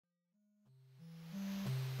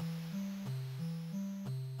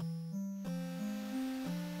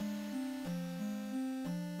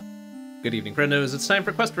Good evening, friendos. It's time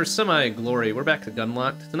for Quest for Semi-Glory. We're back to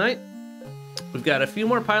Gunlocked tonight. We've got a few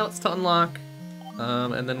more pilots to unlock,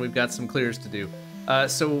 and then we've got some clears to do.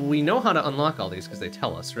 So we know how to unlock all these because they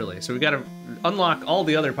tell us, really. So we got to unlock all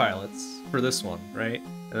the other pilots for this one, right?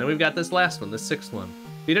 And then we've got this last one, this sixth one.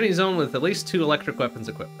 Beat any zone with at least 2 electric weapons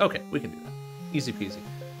equipped. Okay, we can do that. Easy peasy.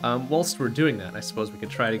 Whilst we're doing that, I suppose we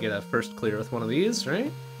could try to get a first clear with one of these,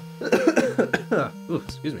 right? Ooh,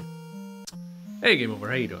 excuse me. Hey, Game Over,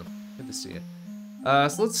 how you doing? Good to see you.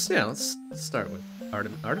 So let's start with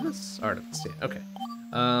Artemis, yeah, okay.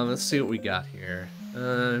 Let's see what we got here.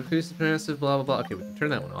 Increase the passive, blah, blah, blah. Okay, we can turn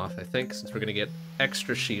that one off, I think, since we're gonna get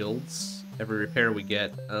extra shields every repair we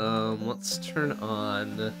get. Let's turn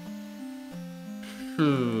on...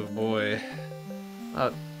 Oh, boy.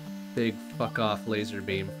 Big fuck-off laser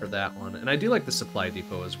beam for that one. And I do like the supply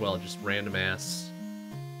depot as well, just random ass...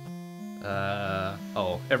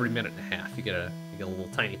 oh, every minute and a half you get a little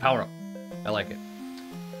tiny power-up. I like it.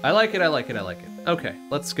 I like it. Okay,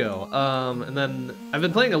 let's go. And then I've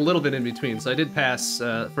been playing a little bit in between, so I did pass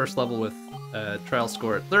first level with trial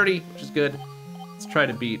score at 30, which is good. Let's try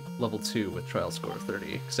to beat level 2 with trial score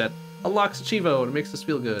 30, because that unlocks Chivo and it makes us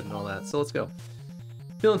feel good and all that, so let's go.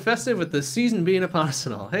 Feeling festive with the season being upon us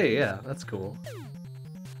and all. Hey, yeah, that's cool.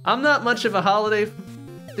 I'm not much of a holiday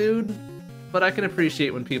dude, but I can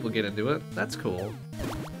appreciate when people get into it. That's cool.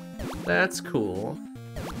 That's cool.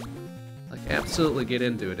 Like, absolutely get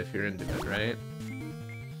into it if you're into it, right?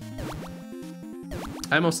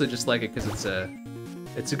 I mostly just like it because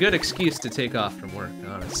it's a good excuse to take off from work,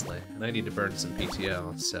 honestly. And I need to burn some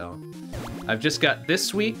PTO, so... I've just got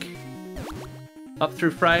this week up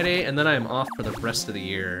through Friday, and then I am off for the rest of the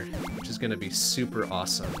year, which is gonna be super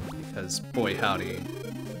awesome, because boy howdy,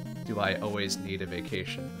 do I always need a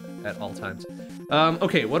vacation at all times.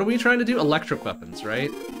 Okay, what are we trying to do? Electric weapons, right?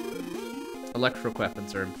 Electric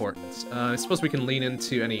weapons are important. I suppose we can lean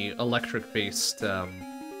into any electric-based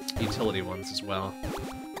utility ones as well.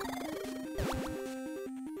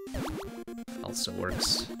 Also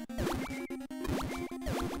works.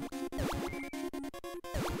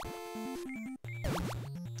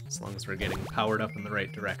 As long as we're getting powered up in the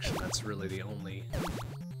right direction, that's really the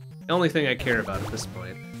only thing I care about at this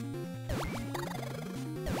point.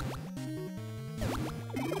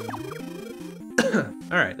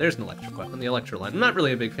 Alright, there's an electric weapon, the Electroline. I'm not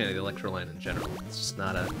really a big fan of the Electroline in general. It's just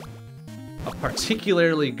not a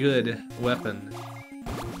particularly good weapon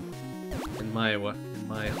in my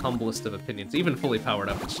humblest of opinions. Even fully powered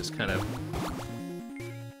up, it's just kind of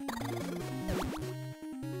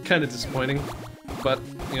disappointing. But,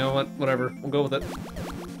 you know what, whatever, we'll go with it.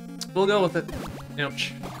 We'll go with it.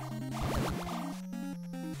 Ouch.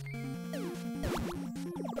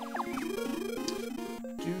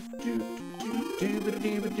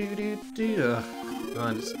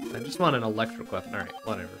 I just want an electric weapon. Alright,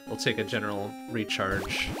 whatever. We'll take a general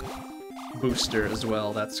recharge booster as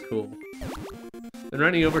well. That's cool. Been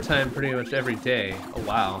running overtime pretty much every day. Oh,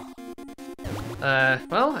 wow.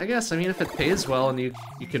 Well, I guess, I mean, if it pays well and you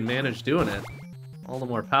can manage doing it, all the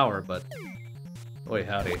more power, but... Boy,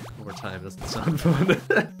 howdy. Overtime doesn't sound fun.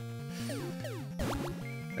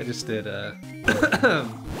 I just did a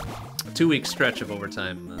 2-week stretch of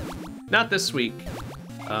overtime. Not this week,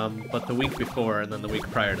 but the week before, and then the week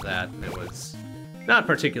prior to that, and it was not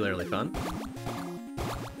particularly fun.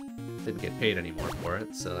 Didn't get paid anymore for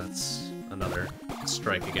it, so that's another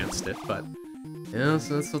strike against it, but, you know,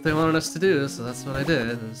 so that's what they wanted us to do, so that's what I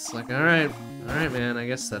did. It's like, alright, man, I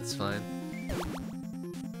guess that's fine.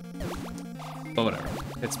 But whatever.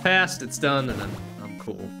 It's passed, it's done, and I'm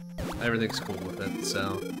cool. Everything's cool with it,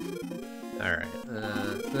 so... Alright,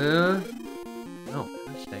 oh,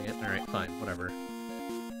 gosh dang it. Alright, fine, whatever.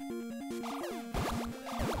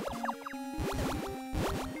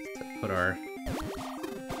 Let's put our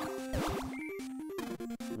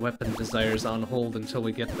weapon desires on hold until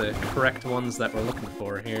we get the correct ones that we're looking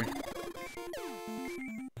for here.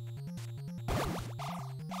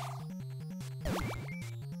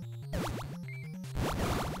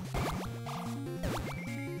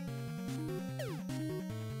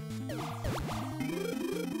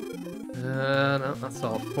 No, that's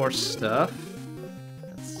all force stuff.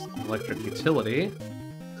 That's electric utility.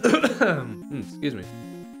 Excuse me.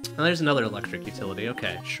 Oh, there's another electric utility.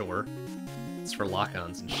 Okay, sure. It's for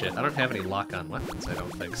lock-ons and shit. I don't have any lock-on weapons, I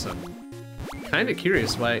don't think, so I'm kind of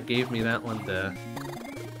curious why it gave me that one to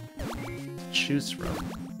choose from.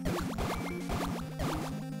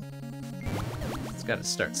 It's got to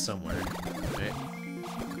start somewhere, right?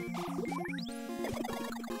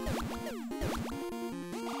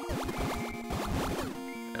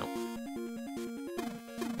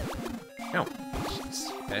 Ow. Jeez.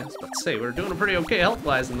 Okay, I was about to say, we were doing pretty okay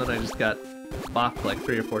health-wise, and then I just got bopped like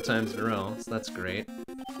 3 or 4 times in a row, so that's great.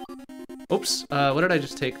 Oops, what did I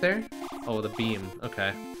just take there? Oh, the beam.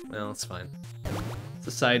 Okay, well, that's fine. It's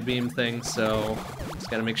a side beam thing, so just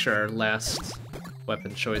gotta make sure our last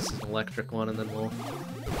weapon choice is an electric one, and then we'll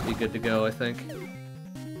be good to go, I think.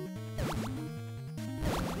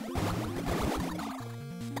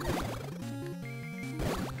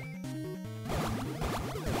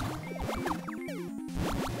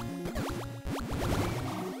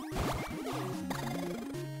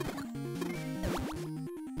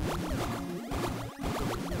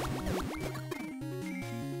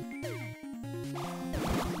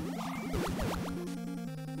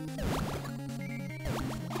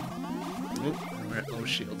 We're at low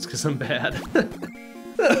shields because I'm bad.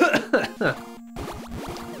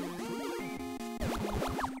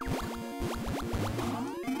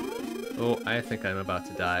 Oh, I think I'm about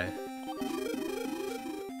to die.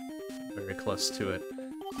 Very close to it.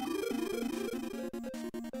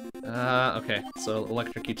 Okay, so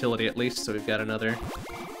electric utility at least, so we've got another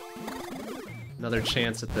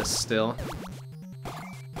chance at this still.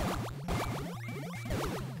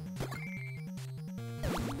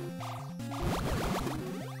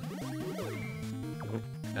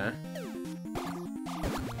 Okay.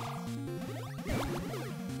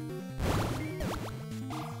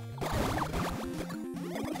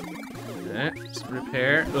 Alright, just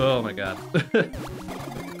repair. Oh my god.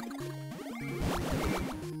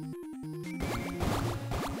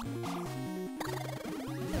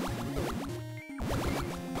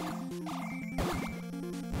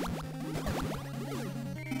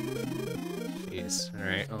 Jeez.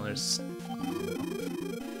 Alright, well there's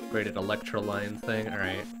upgraded electroline thing.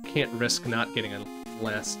 Alright, can't risk not getting a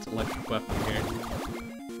last electric weapon here.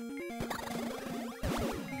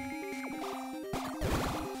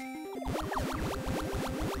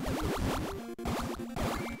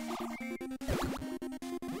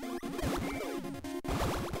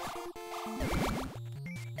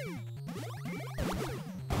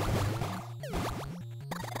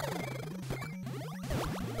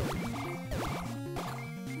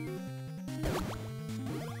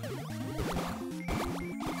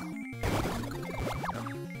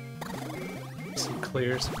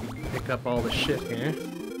 Clear so we can pick up all the shit here.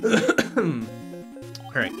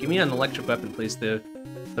 Alright, give me an electric weapon, please. The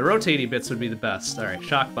rotatey bits would be the best. Alright,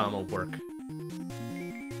 shock bomb will work.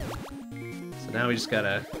 So now we just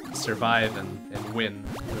gotta survive and win.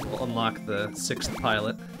 We'll unlock the 6th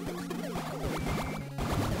pilot.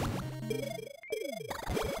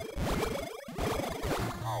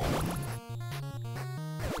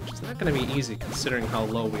 Which is not gonna be easy considering how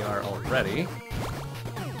low we are already.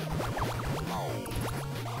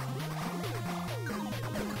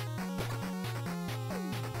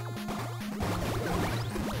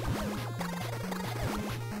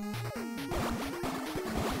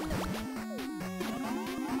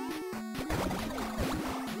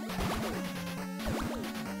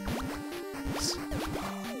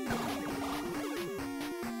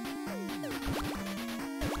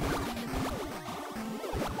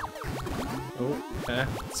 Oh, okay,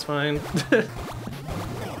 it's fine.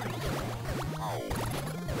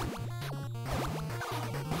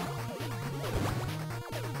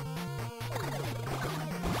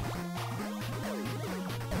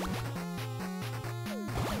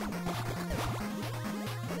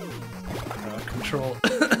 Control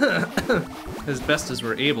as best as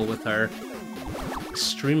we're able with our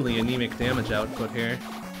extremely anemic damage output here.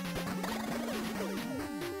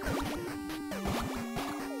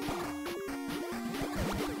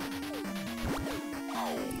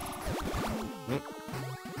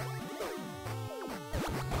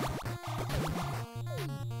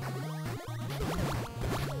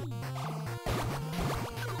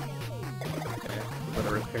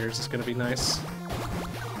 Repairs is going to be nice.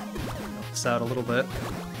 Help us out a little bit.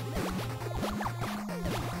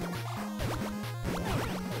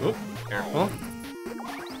 Oop, careful.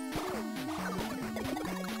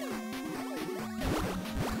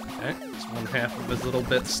 Okay, just 1/2 of his little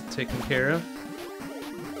bits taken care of.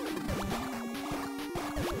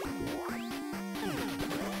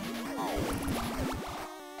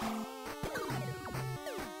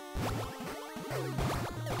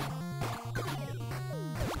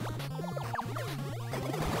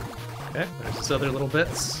 Okay, there's his other little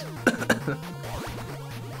bits. Okay,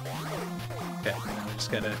 now we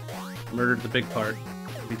just gotta murder the big part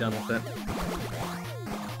and be done with it.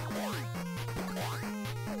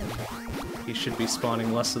 He should be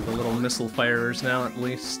spawning less of the little missile firers now, at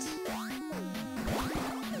least.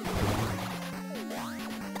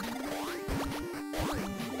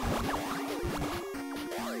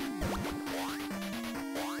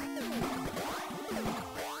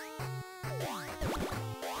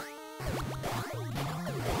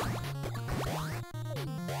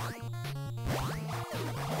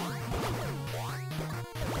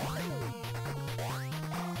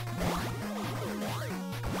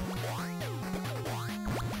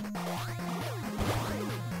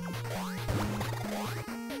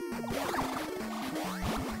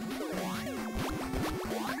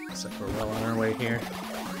 Looks like we're well on our way here.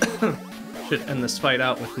 Should end this fight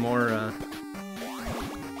out with more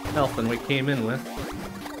health than we came in with.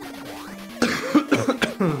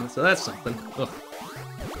 So that's something. Ugh.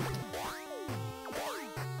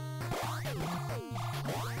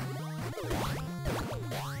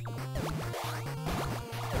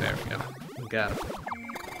 There we go. We got him.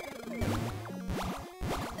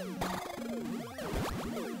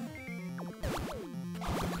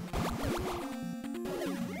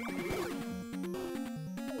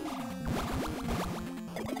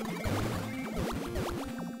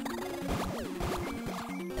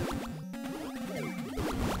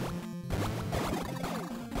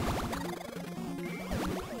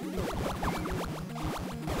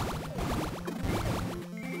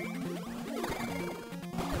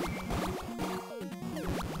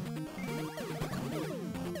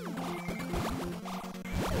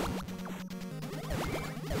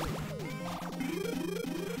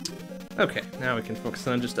 Okay, now we can focus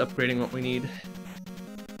on just upgrading what we need.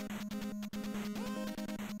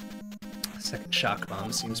 Second shock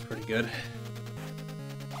bomb seems pretty good.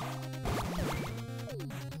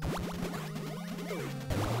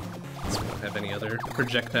 So we don't have any other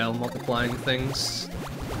projectile multiplying things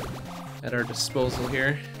at our disposal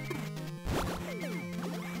here.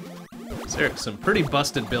 So there are some pretty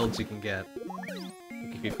busted builds you can get.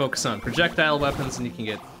 If you focus on projectile weapons, and you can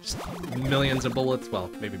get just millions of bullets. Well,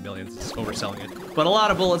 maybe millions is overselling it, but a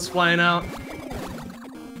lot of bullets flying out.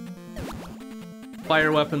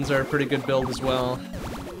 Fire weapons are a pretty good build as well.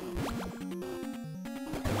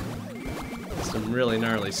 Some really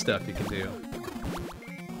gnarly stuff you can do.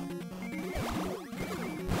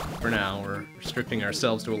 For now, we're restricting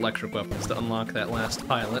ourselves to electric weapons to unlock that last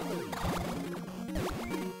pilot.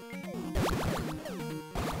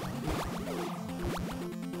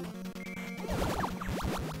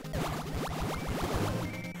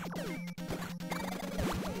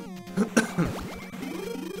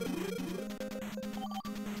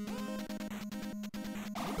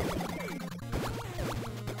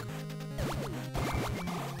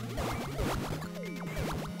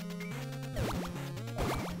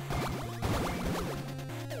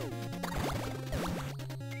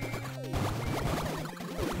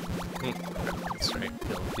 That's right,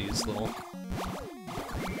 kill these little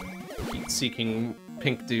heat-seeking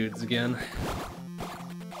pink dudes again.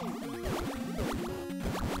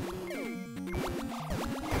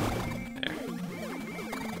 There.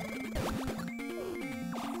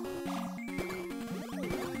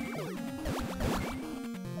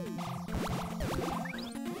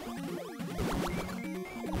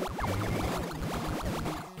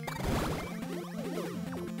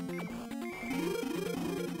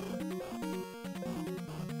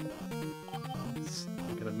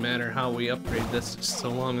 Matter how we upgrade this, just so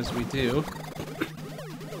long as we do.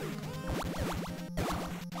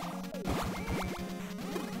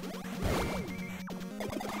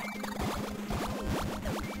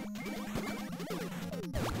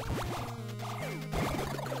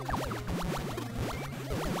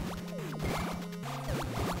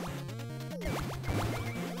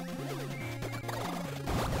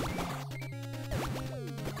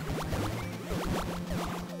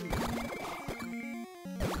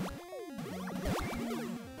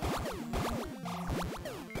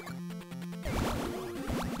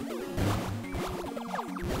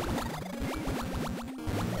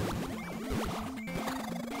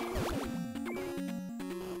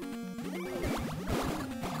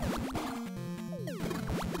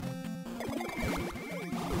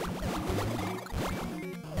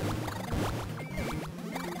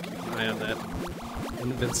 I have that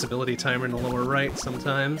invincibility timer in the lower right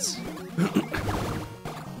sometimes.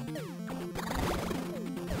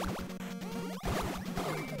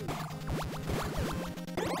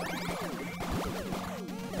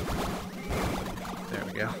 There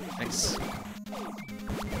we go. Nice.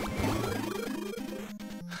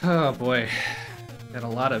 Oh boy. Got a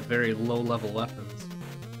lot of very low-level weapons.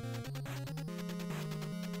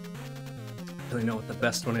 I really know what the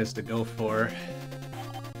best one is to go for.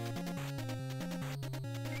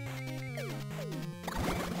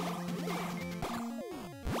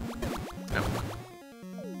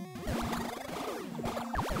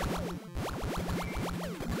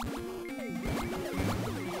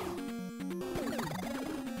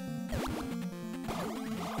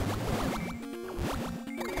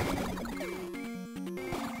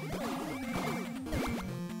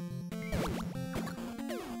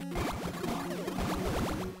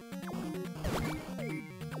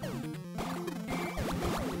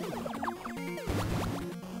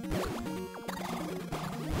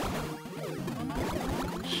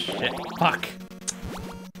 Shit, fuck.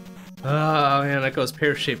 Oh man, that goes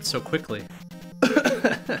pear-shaped so quickly.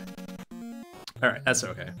 Alright, that's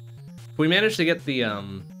okay. If we manage to get the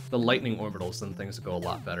lightning orbitals, then things will go a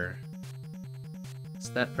lot better.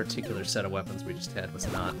 So that particular set of weapons we just had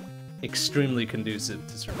was not extremely conducive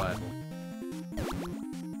to survival.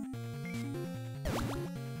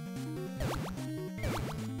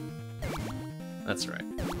 That's right.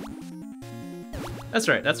 That's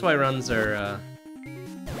right, that's why runs are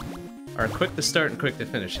quick to start and quick to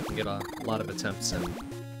finish. You can get a lot of attempts in.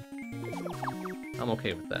 I'm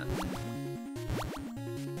okay with that.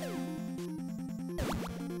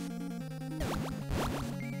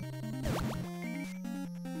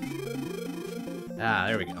 Ah,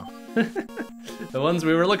 there we go. The ones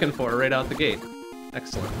we were looking for right out the gate.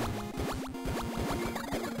 Excellent.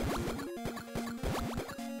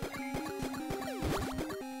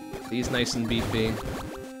 Get these nice and beefy.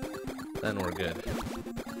 Then we're good.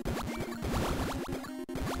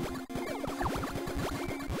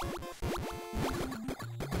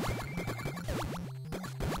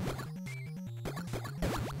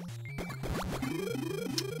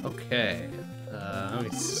 Okay. Let me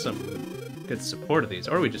see some good support of these,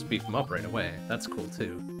 or we just beef them up right away. That's cool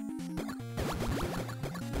too.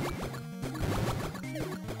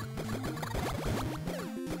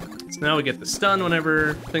 So now we get the stun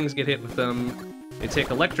whenever things get hit with them. They take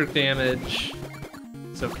electric damage,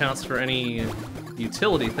 so it counts for any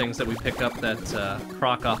utility things that we pick up that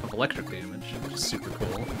proc off of electric damage, which is super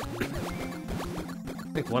cool.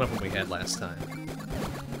 I think one of them we had last time,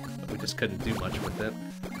 but we just couldn't do much with it.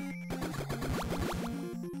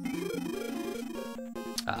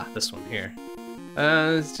 Ah, this one here.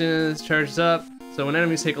 It just charges up. So when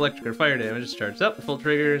enemies take electric or fire damage, it charges up. The full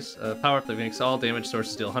triggers power up that makes all damage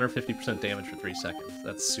sources deal 150% damage for 3 seconds.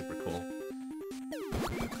 That's super cool.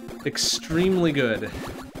 Extremely good.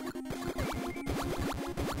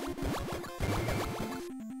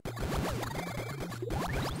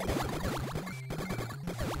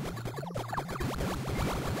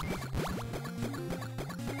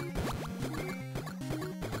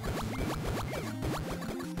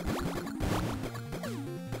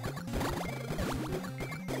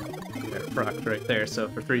 Procced right there, so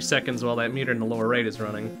for 3 seconds while that meter in the lower right is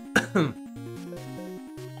running,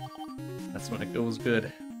 that's when it goes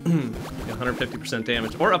good. 150%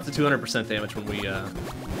 damage, or up to 200% damage when we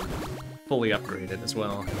fully upgrade it as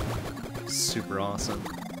well. Super awesome.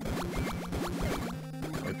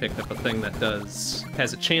 We picked up a thing that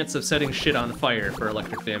has a chance of setting shit on fire for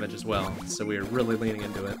electric damage as well, so we are really leaning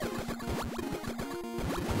into it.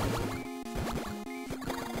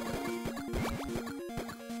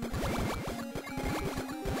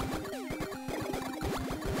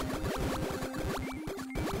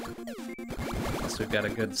 We've got a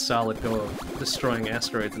good solid go of destroying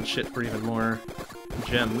asteroids and shit for even more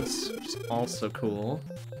gems, which is also cool.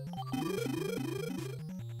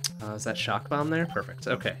 Is that shock bomb there? Perfect.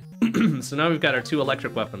 Okay. So now we've got our 2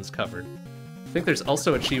 electric weapons covered. I think there's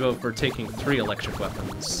also a Chivo for taking 3 electric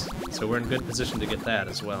weapons, so we're in good position to get that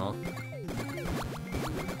as well.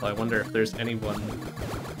 Well, I wonder if there's any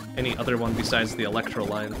other one besides the electro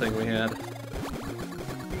line thing we had.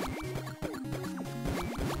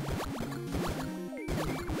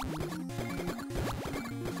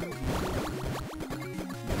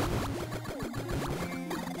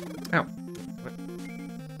 Ow.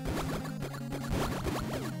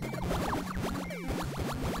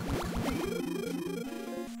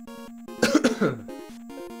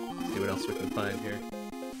 See what else we can find here.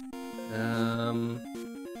 I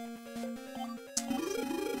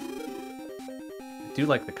do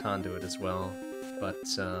like the conduit as well, but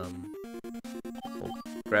we'll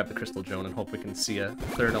grab the crystal drone and hope we can see a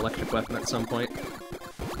 3rd electric weapon at some point,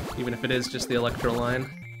 even if it is just the electro line.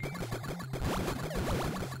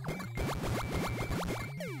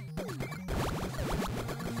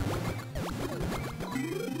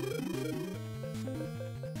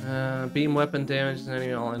 Beam weapon damage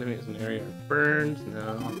all enemies in the area are burned.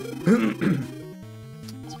 No.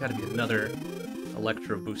 There's got to be another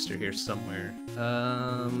electro booster here somewhere.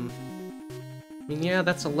 I mean, yeah,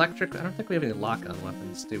 that's electric. I don't think we have any lock-on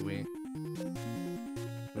weapons, do we?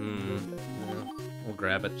 No. We'll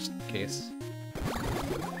grab it just in case.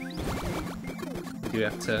 We do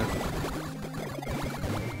have to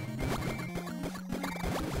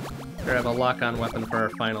grab a lock-on weapon for our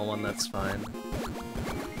final one, that's fine.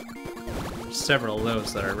 Several of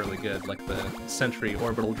those that are really good, like the Sentry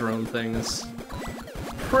orbital drone thing is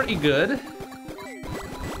pretty good.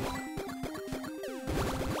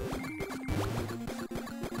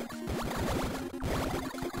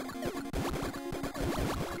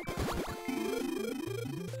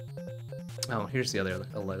 Oh, here's the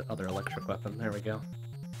other electric weapon. There we go.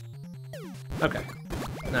 Okay,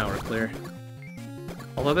 now we're clear.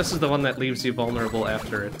 Although this is the one that leaves you vulnerable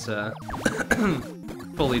after it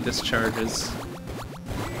fully discharges.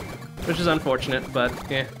 Which is unfortunate, but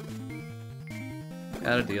yeah.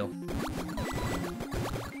 Gotta deal.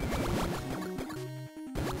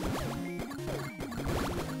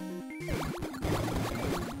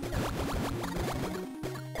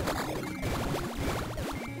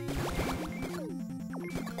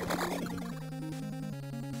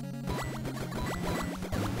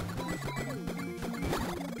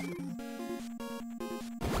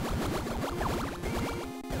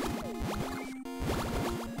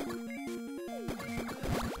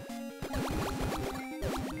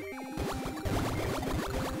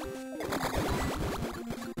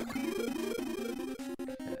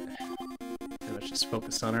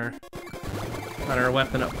 Focus on our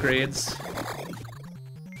weapon upgrades.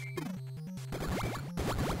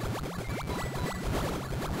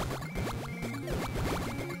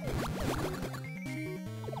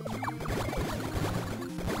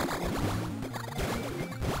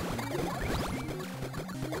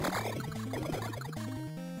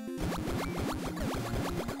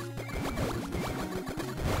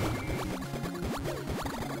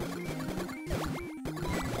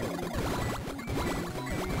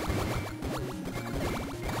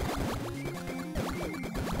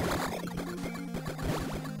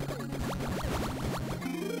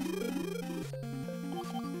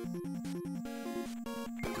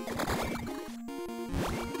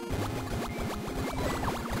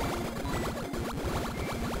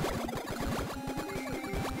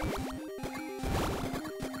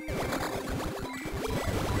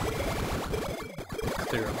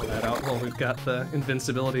 Clear all that out while we've got the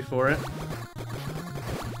invincibility for it.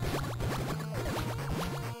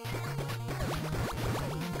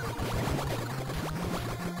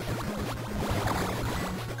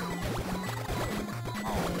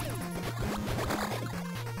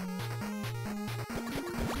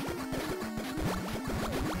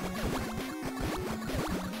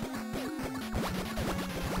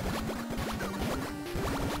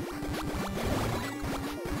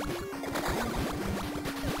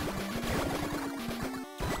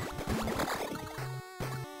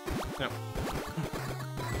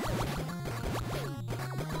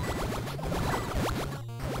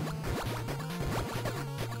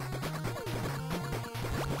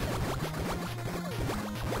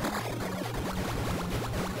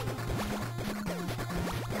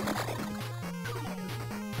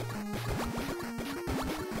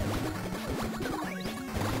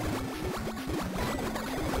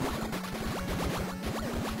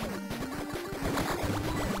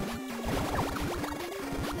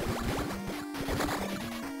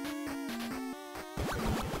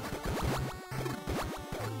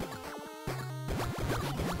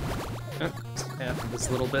 Half of his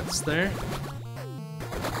little bits there.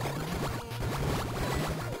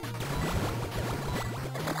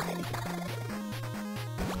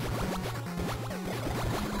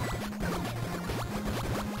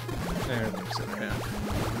 There's the other half.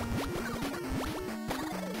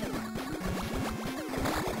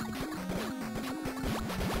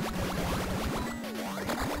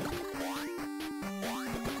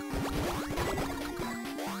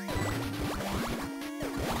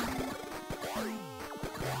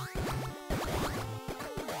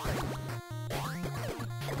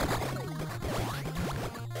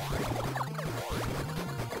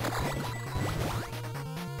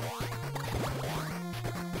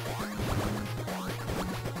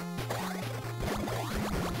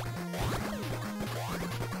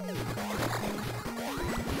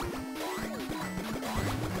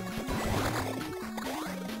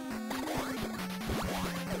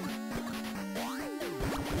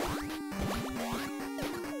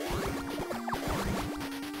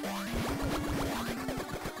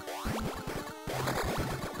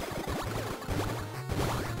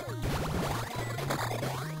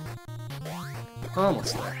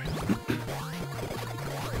 Almost there.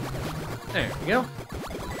 There we go.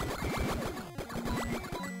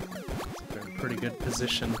 We're in a pretty good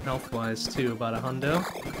position health-wise too, about a hundo.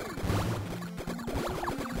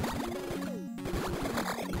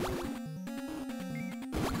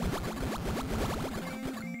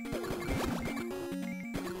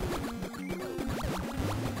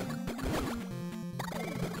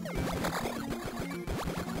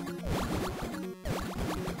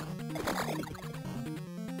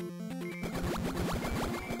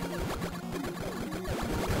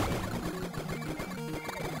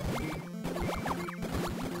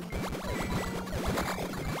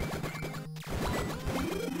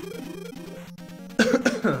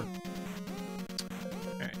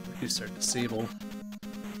 our disable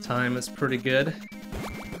time is pretty good.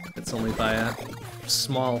 It's only by a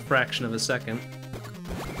small fraction of a second.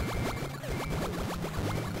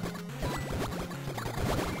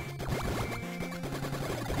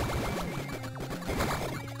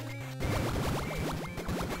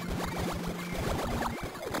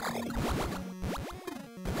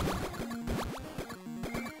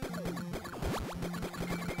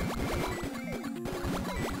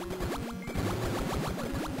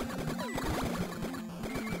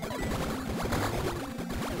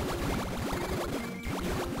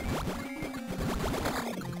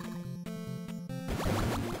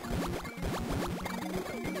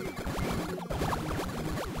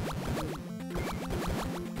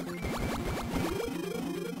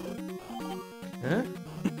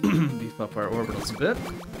 Beef up our orbitals a bit.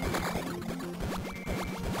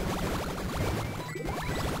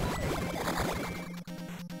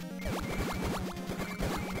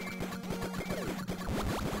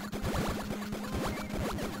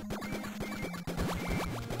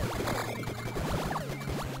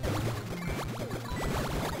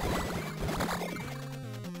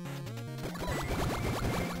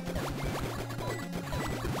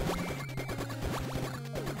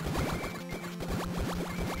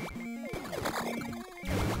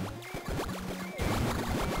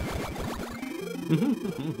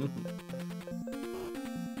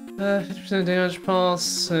 Uh, 50% damage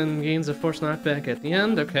pulse and gains a force knockback at the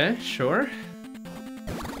end. Okay, sure.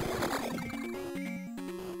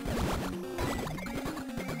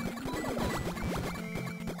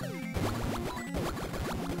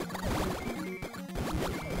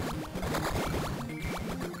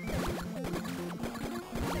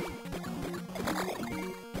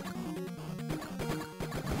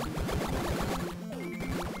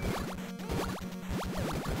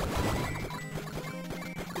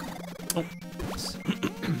 Oh.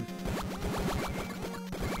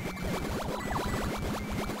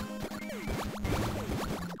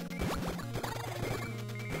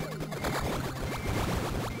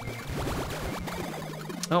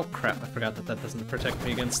 Oh crap, I forgot that that doesn't protect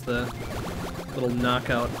me against the little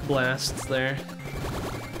knockout blasts there.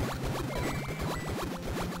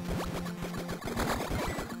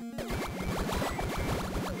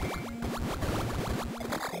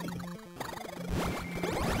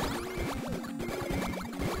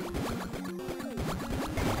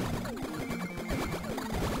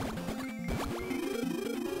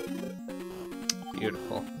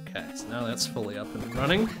 Beautiful. Okay, so now that's fully up and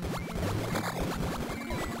running.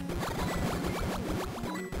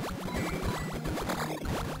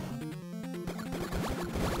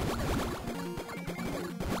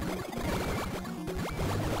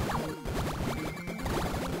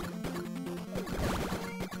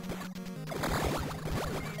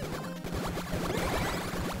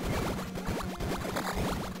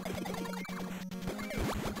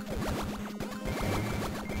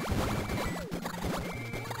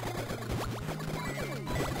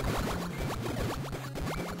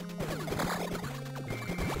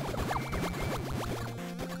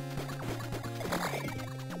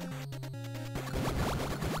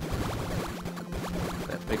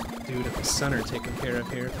 Dude at the center taken care of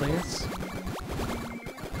here, please.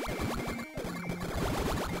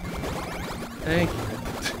 Thank you.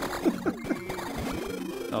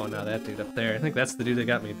 Oh, now that dude up there. I think that's the dude that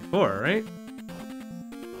got me before, right?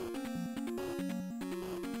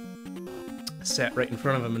 I sat right in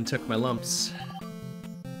front of him and took my lumps.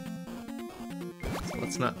 So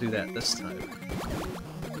let's not do that this time.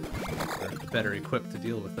 We're better equipped to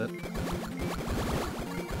deal with it.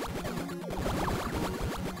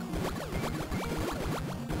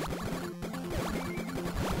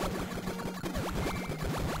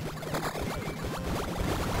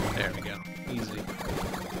 There we go. Easy.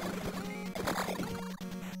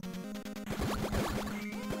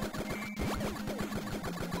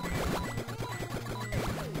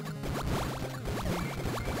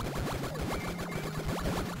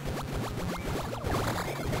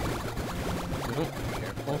 Oh,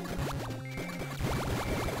 careful.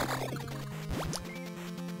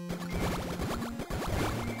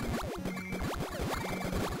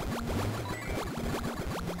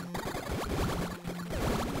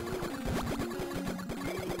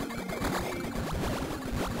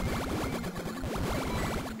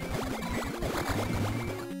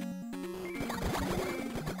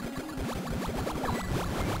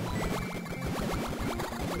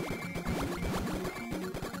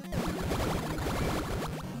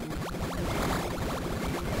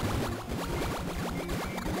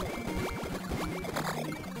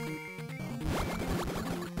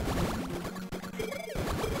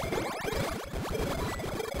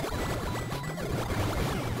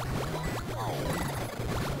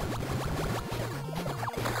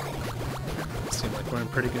 seem like we're in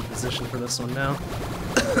pretty good position for this one now.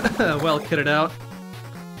 Well kitted out.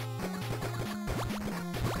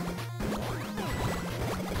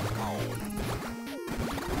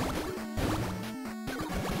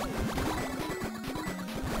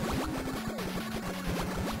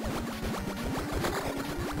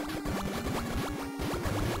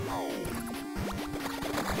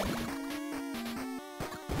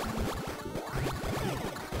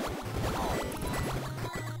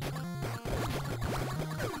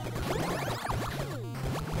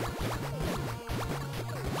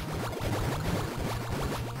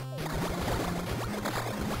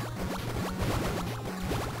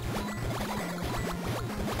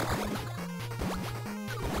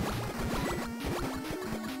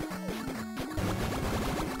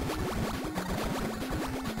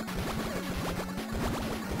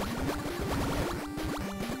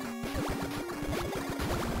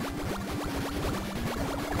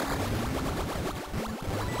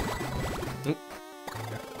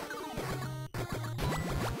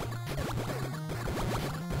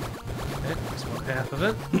 Half of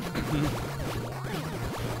it. The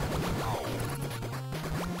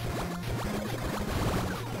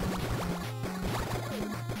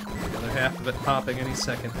other half of it popping any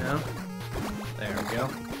second now. There we go.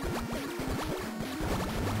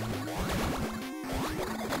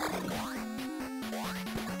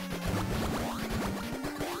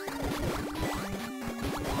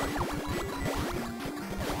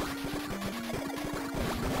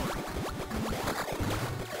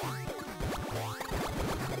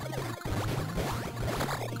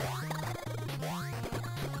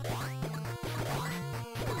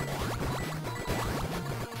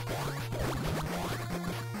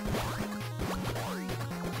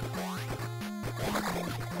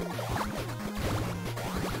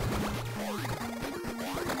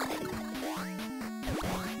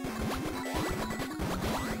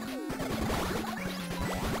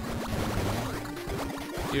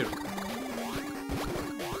 Beautiful.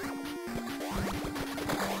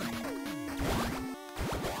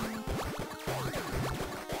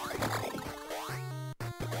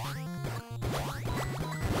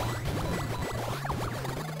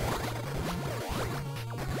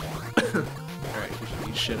 Alright, we should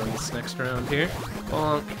eat shit on this next round here.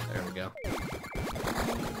 Bonk. There we go.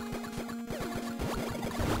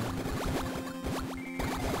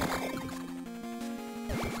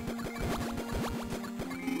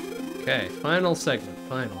 Okay, final segment,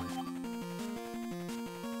 finally.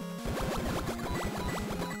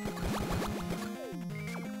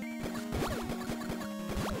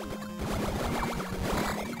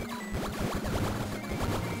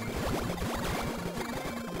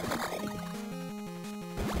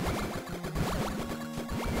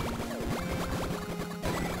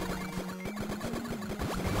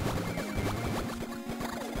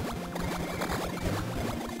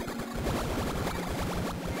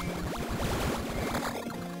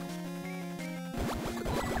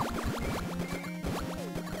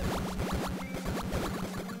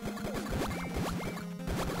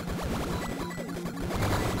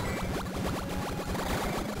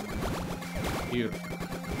 Beautiful.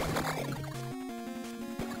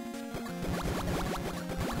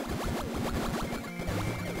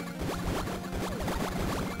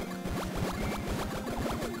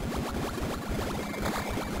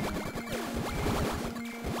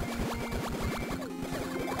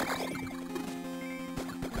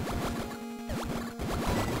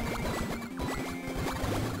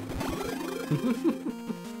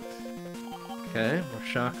 Okay, more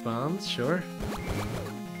shock bombs, sure.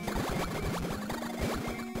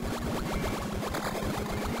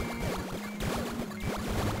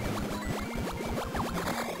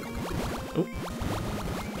 Oh.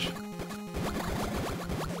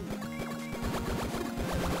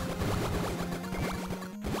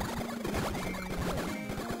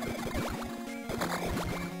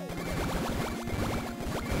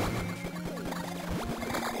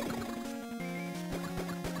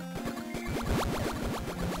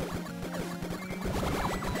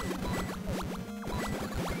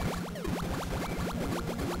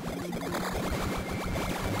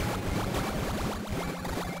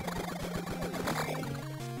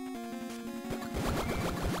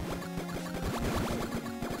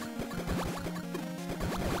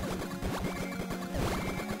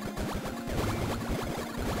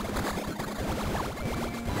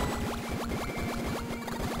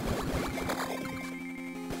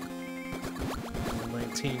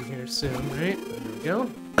 Here soon, right? There we go.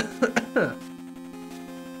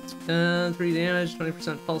 3 damage,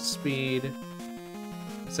 20% pulse speed,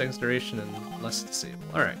 seconds duration, and less disable.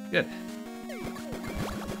 Alright, good.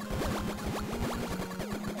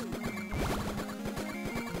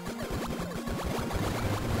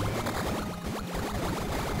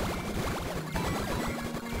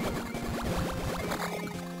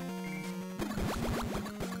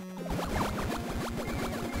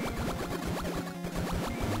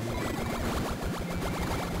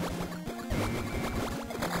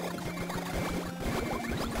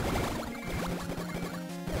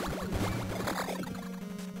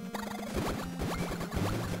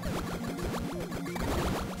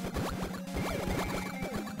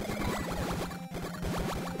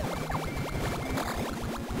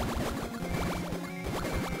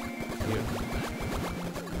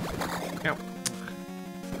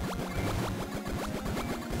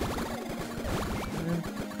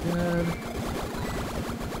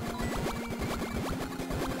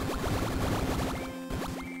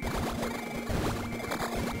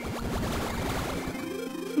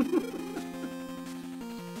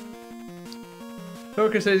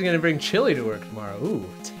 Coker says he's gonna bring chili to work tomorrow. Ooh,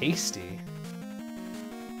 tasty.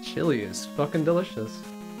 Chili is fucking delicious.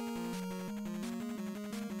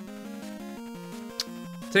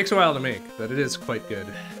 Takes a while to make, but it is quite good.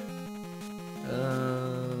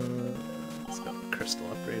 Let's go with crystal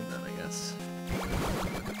upgrade then, I guess.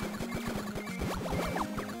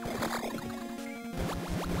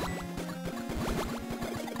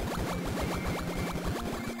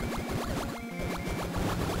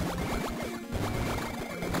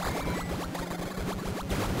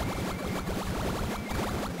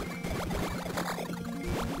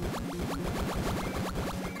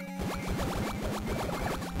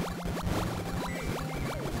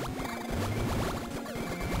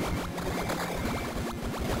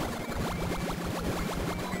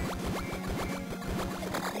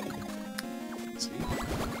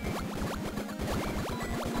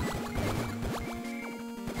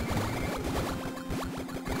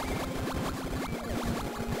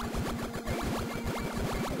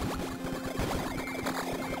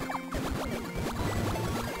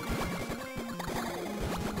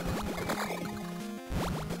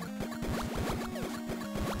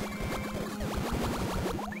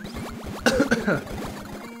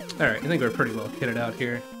 Alright, I think we're pretty well kitted out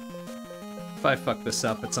here. If I fuck this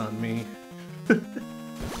up, it's on me.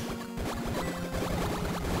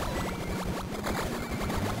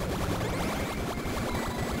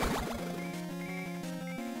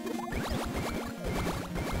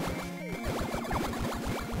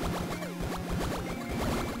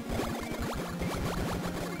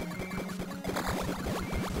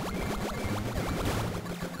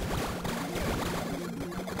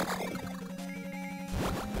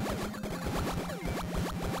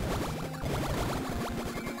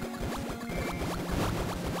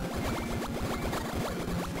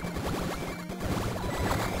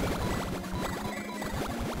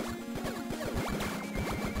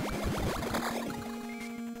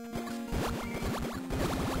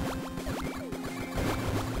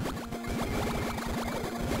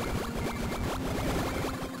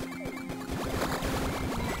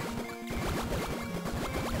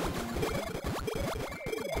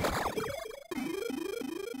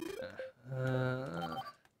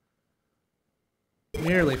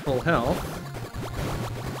 Nearly full health.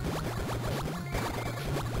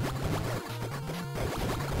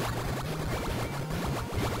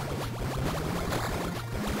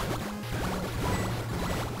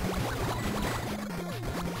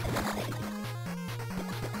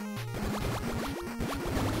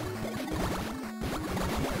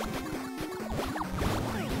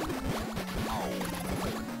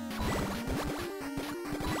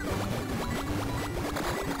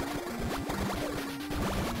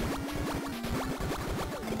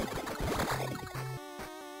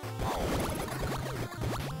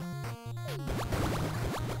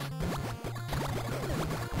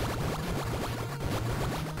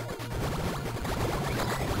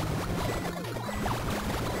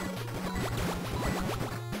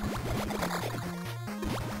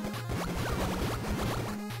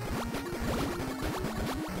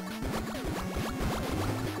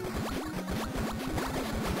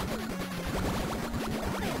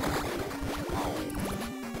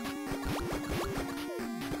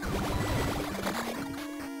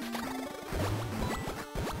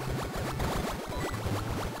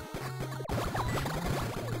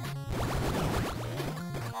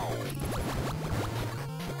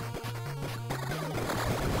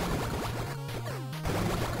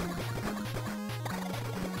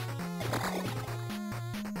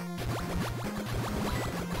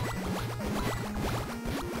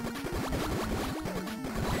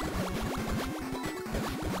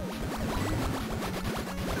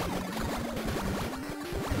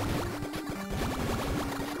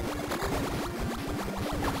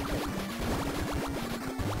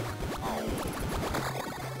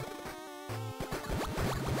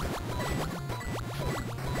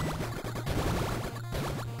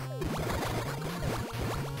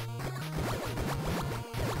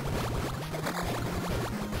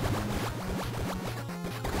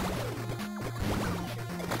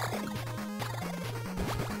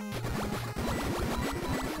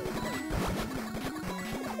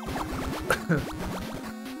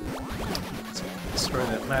 Destroy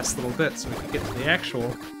that last little bit so we can get to the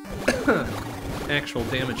actual actual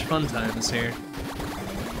damage fun times here.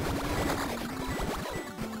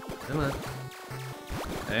 Come on.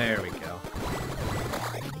 There we go.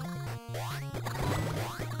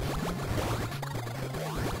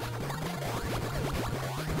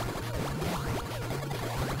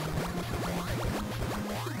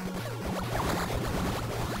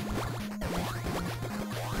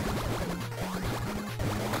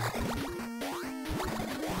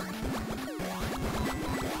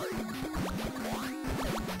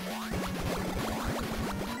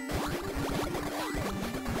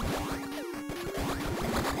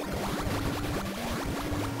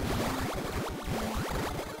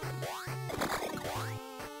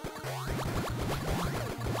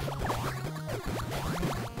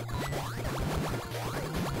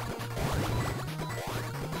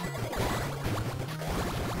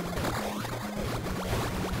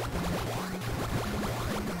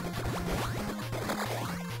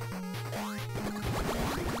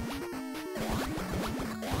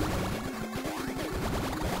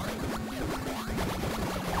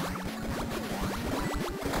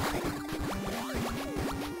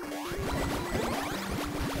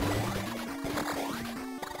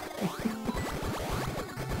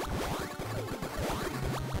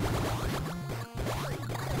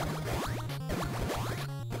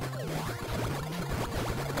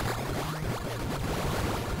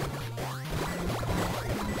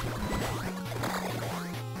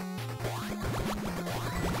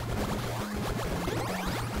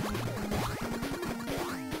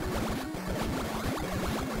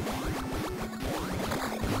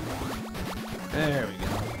 There we go.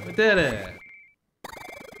 We did it!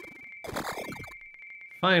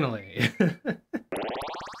 Finally.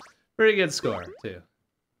 Pretty good score, too.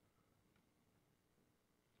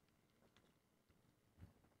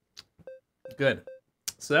 Good.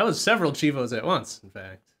 So that was several Chivos at once, in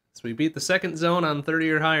fact. So we beat the second zone on 30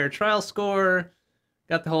 or higher trial score.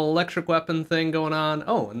 Got the whole electric weapon thing going on.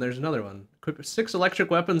 Oh, and there's another one. Equip 6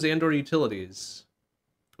 electric weapons and or utilities.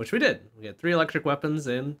 Which we did. We had 3 electric weapons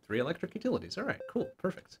and 3 electric utilities. Alright, cool.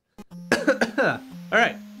 Perfect.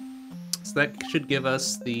 Alright. So that should give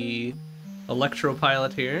us the electro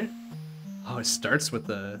pilot here. Oh, it starts with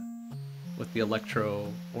the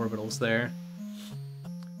electro orbitals there.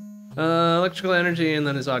 Electrical energy and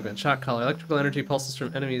then his augment. Shock collar. Electrical energy pulses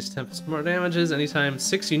from enemies, tempest more damages. Anytime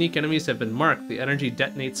 6 unique enemies have been marked, the energy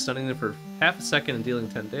detonates, stunning them for half a second and dealing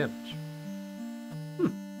 10 damage.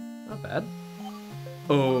 Not bad.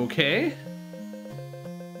 Okay.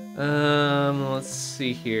 Let's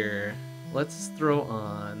see here. Let's throw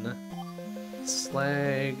on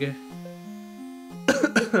slag.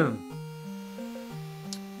 I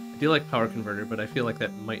do like power converter, but I feel like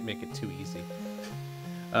that might make it too easy.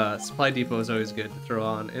 Supply depot is always good to throw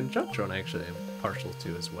on, and junk drone actually I'm partial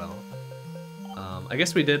to as well. I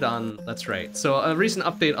guess we did on, that's right. So a recent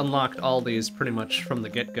update unlocked all these pretty much from the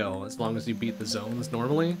get-go, as long as you beat the zones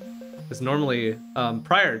normally. Because normally,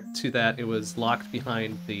 prior to that, it was locked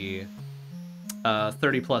behind the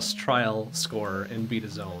 30+ trial score and beat a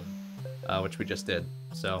zone, which we just did.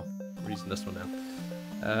 So, we're using this one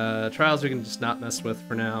now. Trials we can just not mess with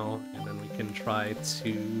for now, and then we can try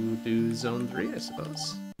to do Zone 3, I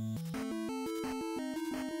suppose.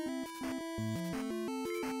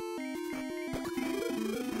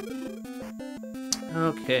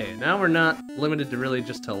 Okay, now we're not limited to really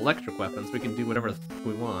just to electric weapons. We can do whatever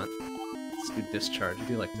we want. Let's do discharge. I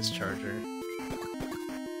do like discharger.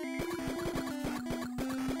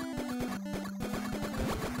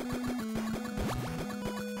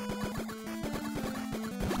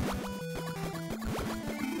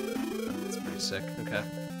 That's pretty sick. Okay.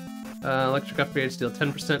 Electric upgrades deal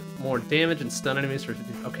 10% more damage and stun enemies for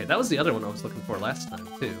 50. Okay, that was the other one I was looking for last time,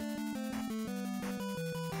 too.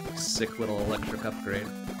 Sick little electric upgrade.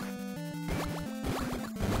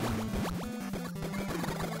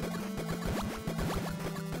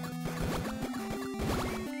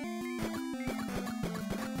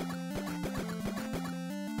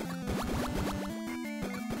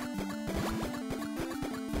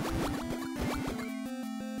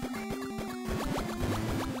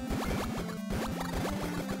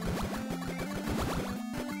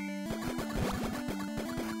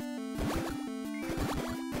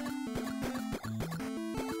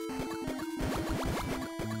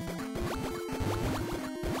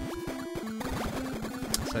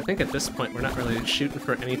 So I think at this point we're not really shooting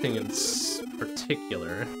for anything in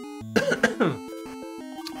particular.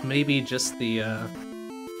 Maybe just the, oh,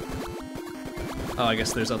 I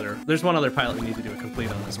guess there's one other pilot we need to do a complete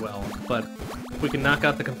on as well. But if we can knock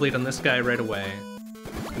out the complete on this guy right away,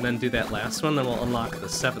 and then do that last one, then we'll unlock the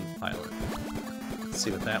 7th pilot. Let's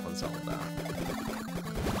see what that one's all about.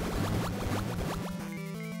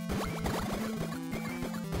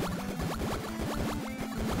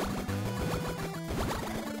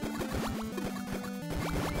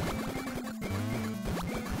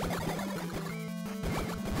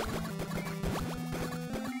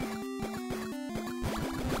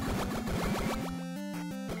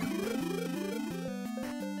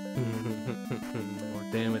 More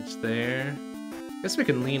damage there. Guess we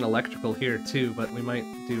can lean electrical here too, but we might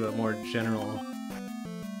do a more general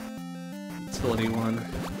utility one.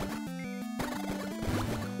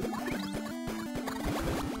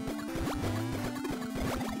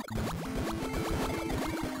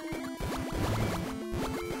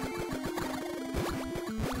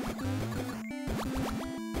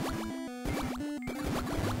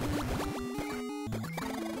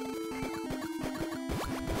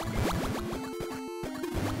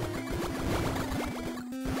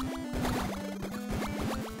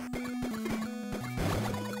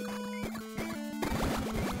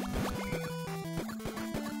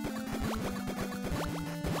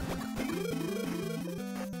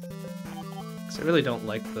 I really don't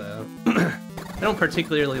like the... I don't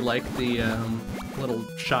particularly like the little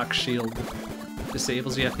shock shield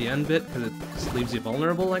disables you at the end bit, because it just leaves you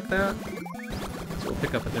vulnerable like that. So we'll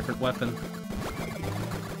pick up a different weapon.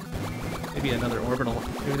 Maybe another orbital.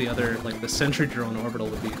 Maybe the other, like the sentry drone orbital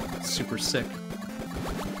would be super sick.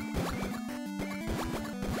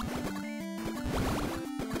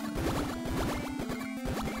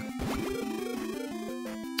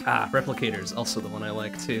 Ah, Replicator's also the one I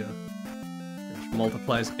like too.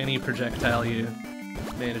 Multiplies any projectile you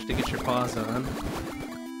manage to get your paws on.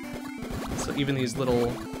 So even these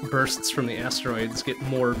little bursts from the asteroids get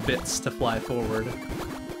more bits to fly forward.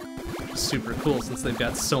 Which is super cool since they've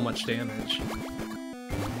got so much damage.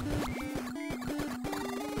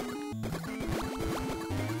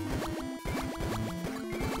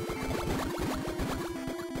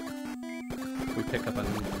 We pick up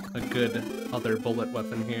a good other bullet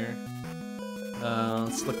weapon here.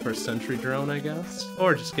 Let's look for a sentry drone, I guess.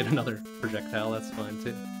 Or just get another projectile, that's fine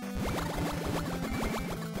too.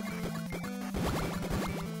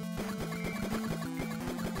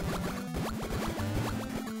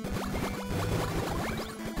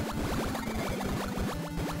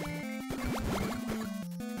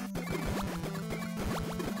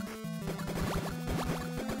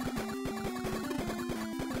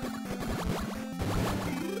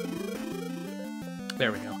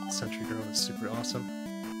 There we go. Sentry drone is super awesome.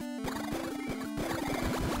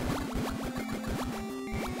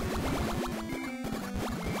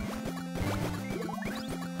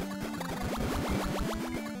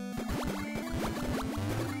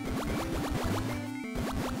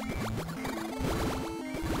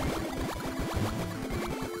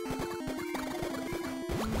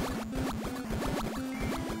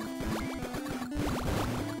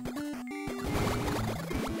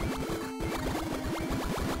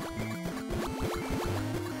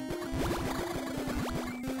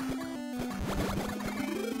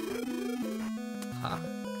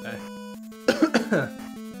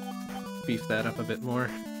 Beef that up a bit more.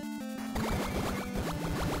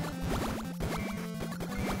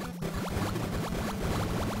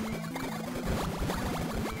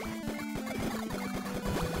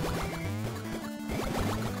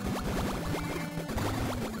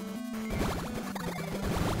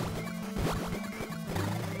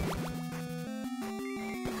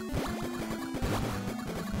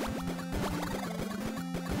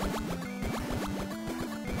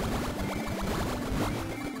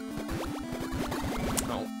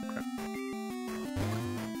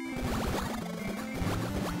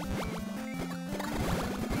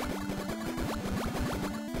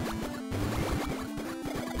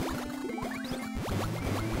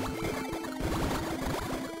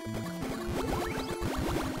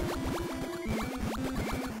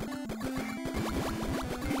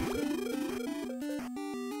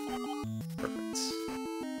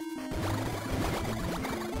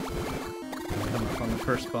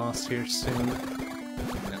 First boss here soon.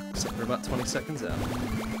 Yeah, looks like we're about 20 seconds out.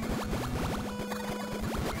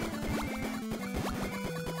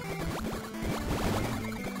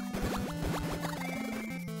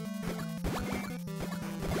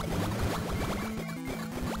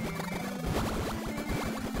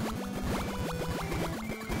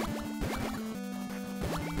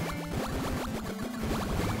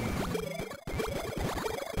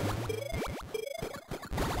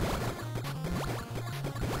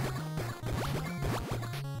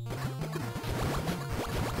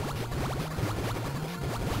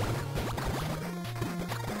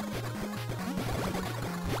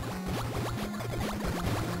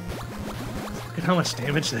 Look at how much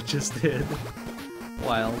damage that just did.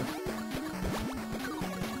 Wild.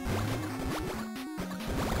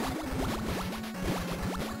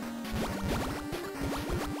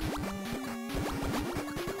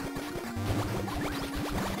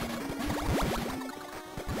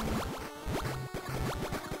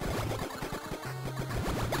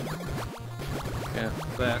 Yeah,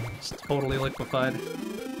 that's totally liquefied.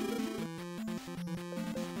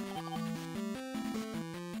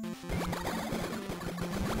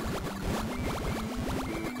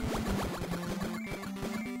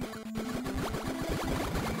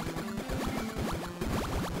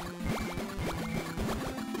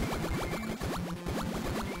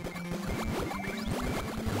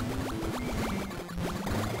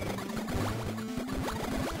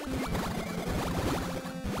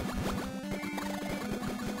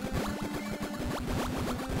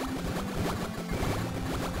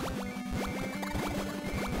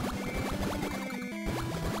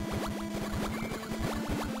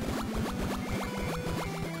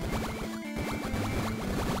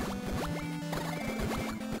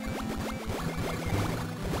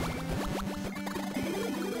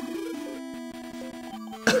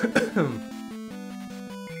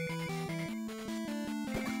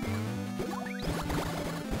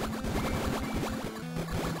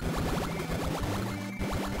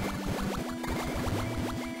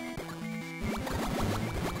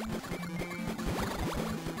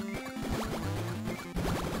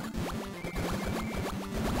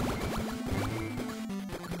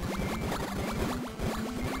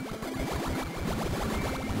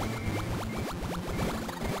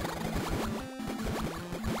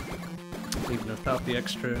 without the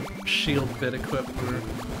extra shield bit equipped. We're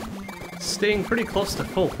staying pretty close to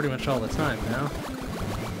full pretty much all the time now.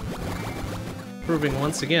 Proving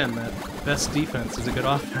once again that best defense is a good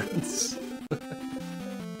offense.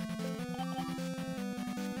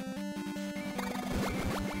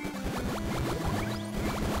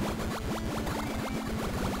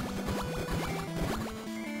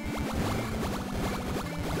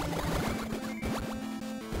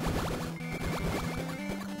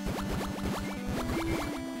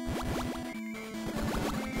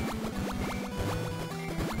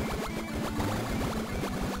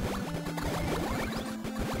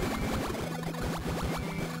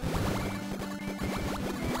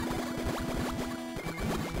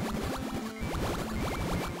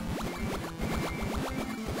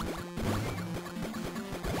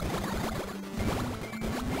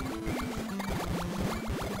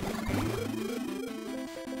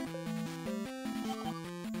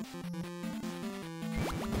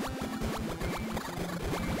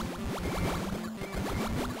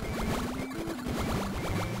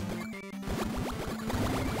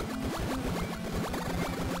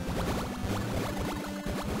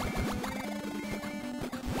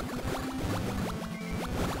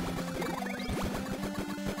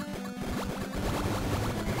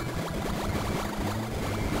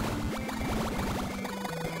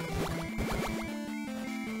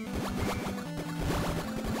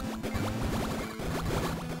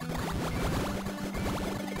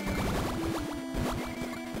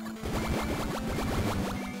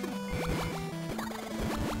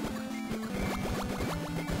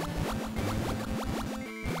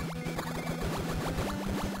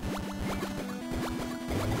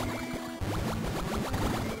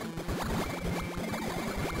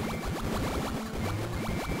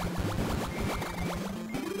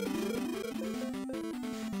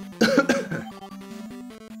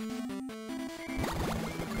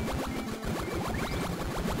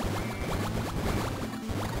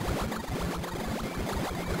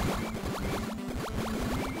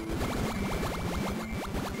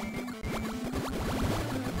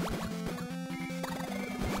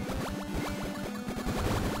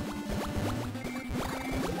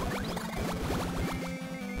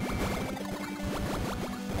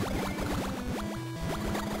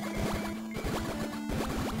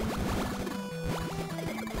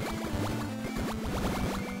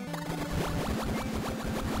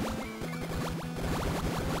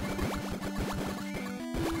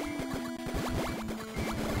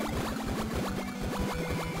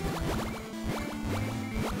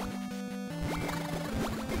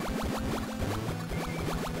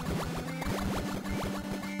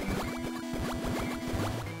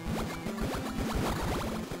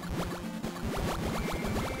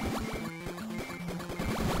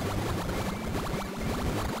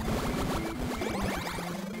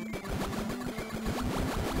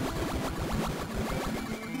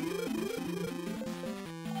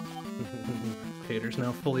 Cater's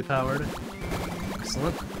now fully powered.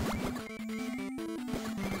 Excellent.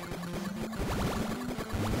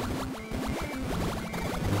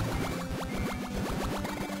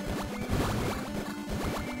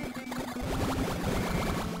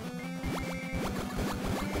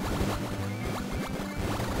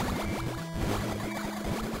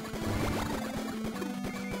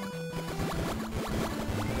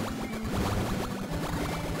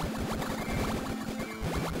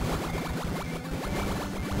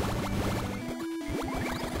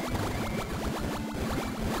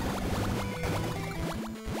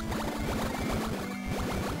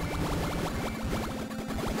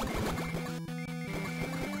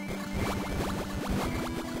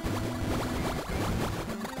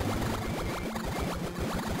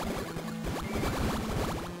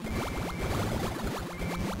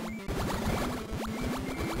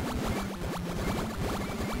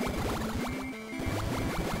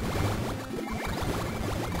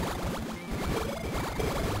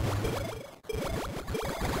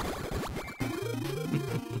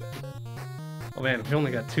 Oh man, we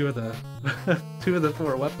only got two of the two of the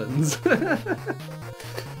four weapons.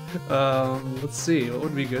 Let's see, what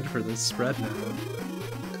would be good for this spread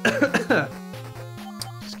now?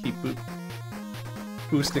 Just keep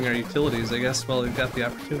boosting our utilities, I guess, while we've got the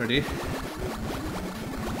opportunity.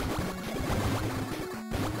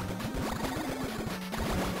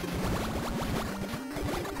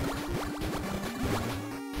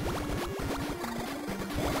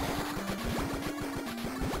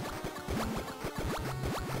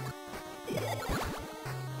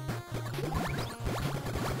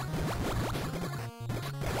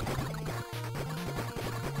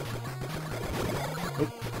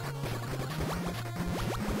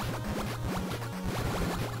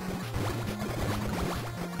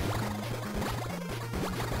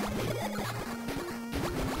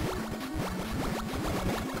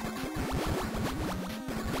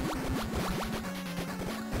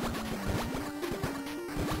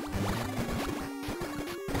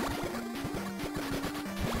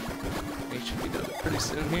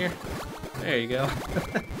 soon here. There you go.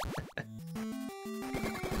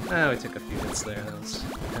 Ah, we took a few hits there. That was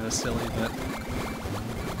kind of silly, but...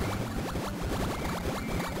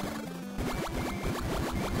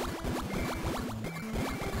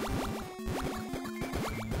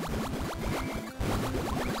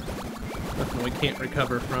 nothing we can't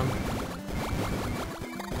recover from.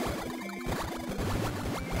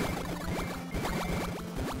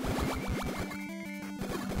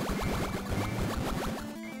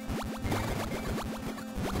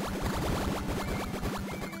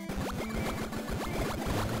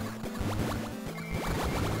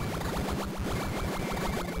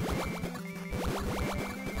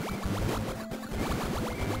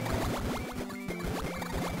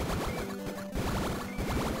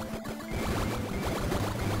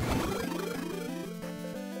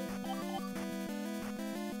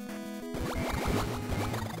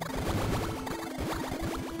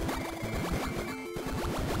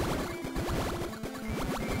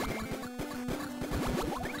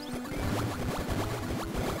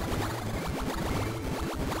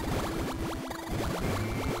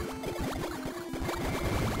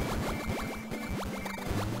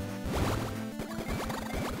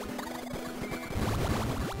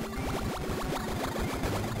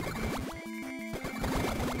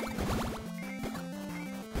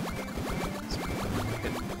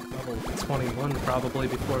 Level 21 probably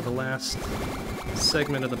before the last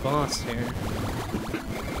segment of the boss here.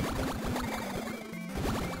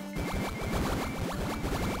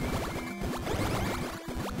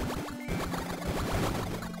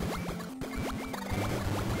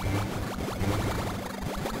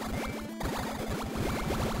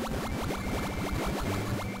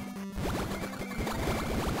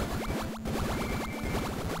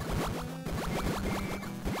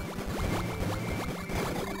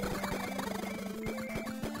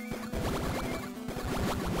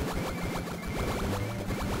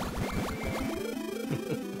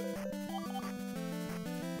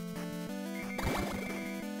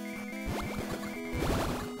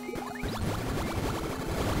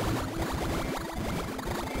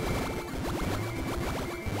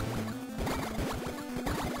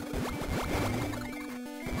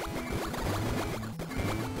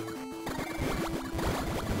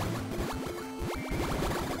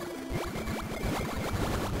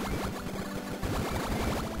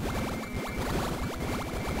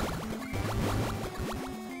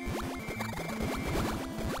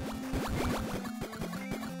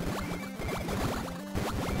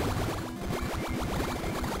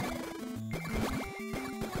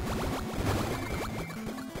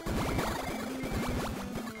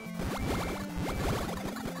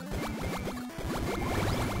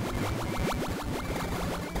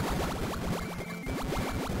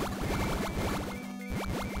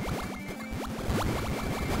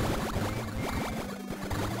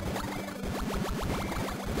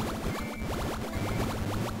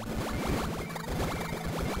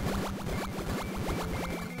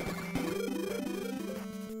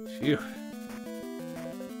 Phew.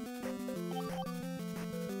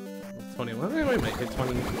 21? We might hit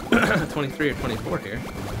 20, 23 or 24 here.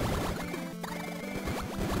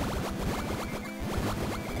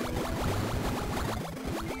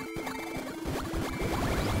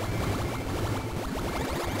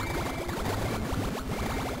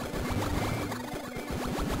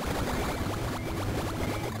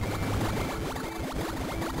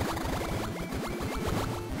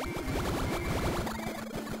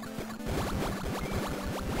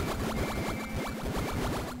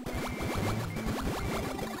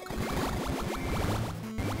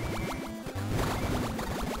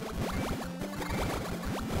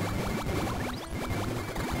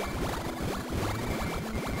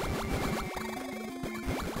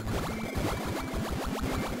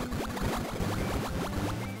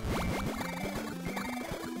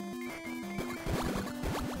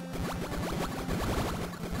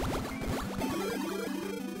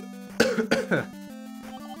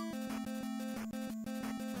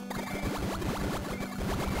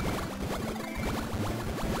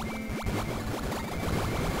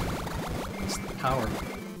 Power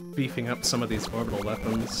beefing up some of these orbital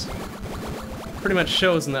weapons pretty much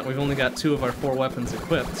shows in that we've only got 2 of our 4 weapons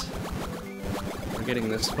equipped. We're getting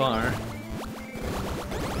this far.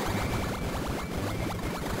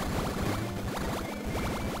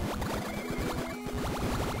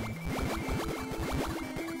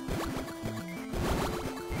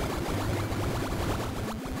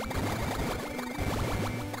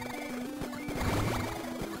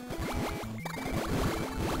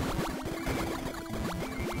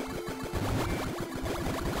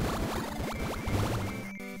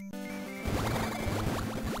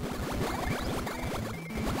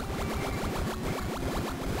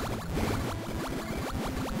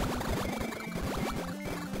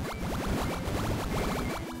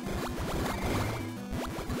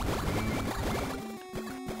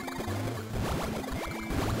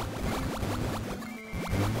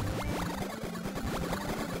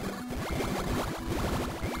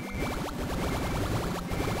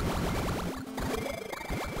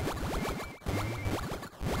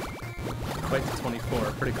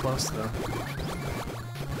 4. Pretty close, though.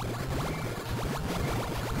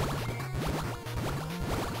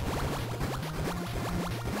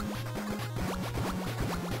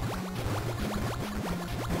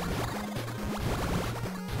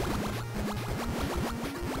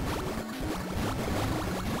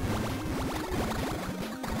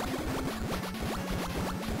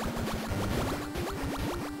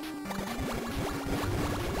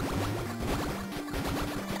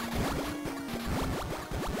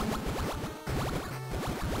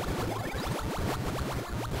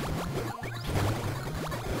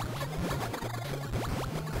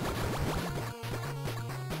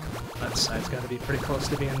 That side's got to be pretty close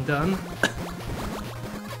to being done.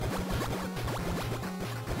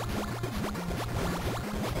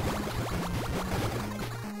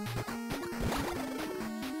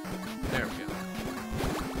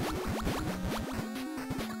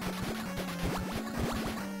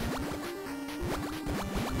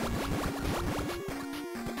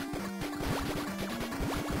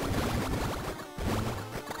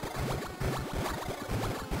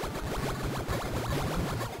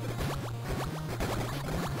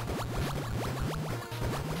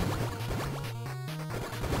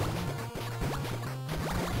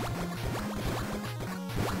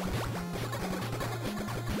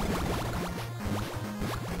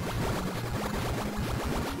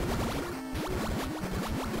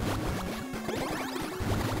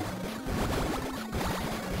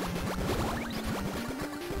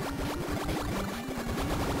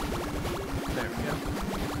 There we go.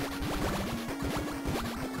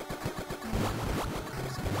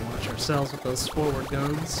 Ourselves with those forward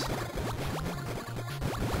guns.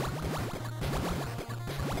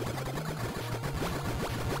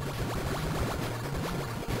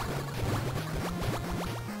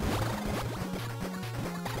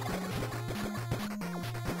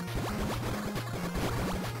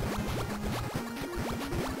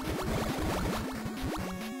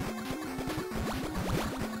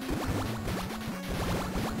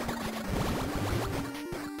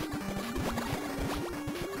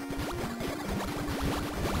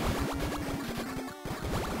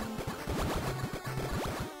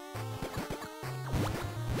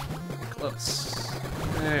 Close.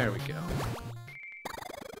 There we go.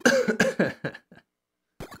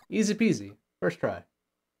 Easy peasy. First try.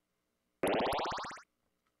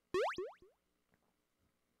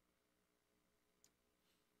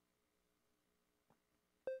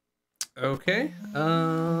 Okay.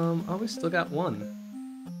 Oh, we still got one.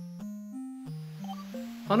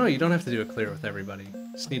 Oh no, you don't have to do a clear with everybody.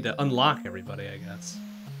 Just need to unlock everybody, I guess.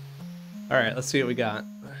 Alright, let's see what we got.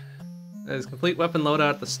 That is complete weapon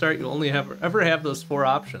loadout at the start. You only ever have those 4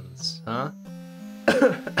 options, huh?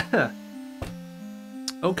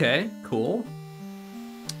 Okay, cool.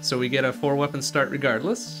 So we get a 4-weapon start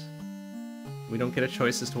regardless. We don't get a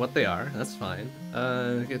choice as to what they are. That's fine.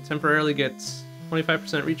 It temporarily gets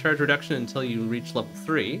 25% recharge reduction until you reach level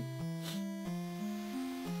 3.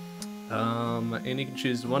 And you can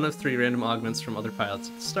choose 1 of 3 random augments from other pilots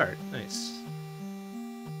at the start. Nice.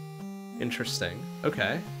 Interesting.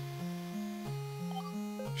 Okay.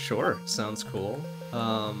 Sure, sounds cool.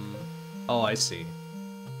 Oh, I see.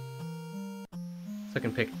 So I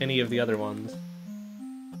can pick any of the other ones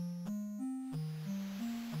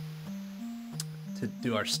to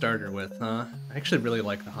do our starter with, huh? I actually really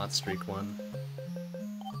like the hot streak one.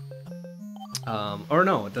 Or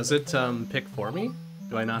no, does it pick for me?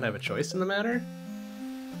 Do I not have a choice in the matter?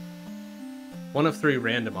 1 of 3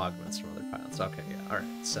 random augments from other pilots. Okay, yeah,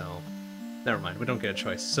 alright, so never mind, we don't get a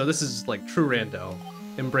choice. So this is like true rando.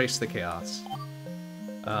 Embrace the chaos.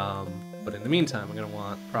 But in the meantime, I'm gonna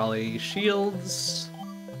want probably shields,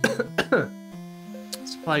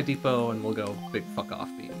 supply depot, and we'll go big fuck off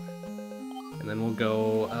beam. And then we'll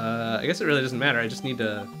go, I guess it really doesn't matter, I just need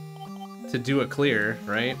to do a clear,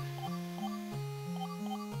 right?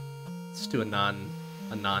 Let's do a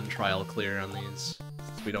non-trial clear on these,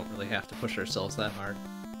 since we don't really have to push ourselves that hard.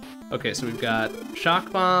 Okay, so we've got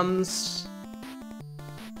shock bombs,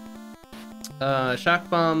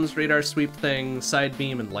 radar sweep thing, side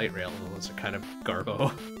beam, and light rail. Those are kind of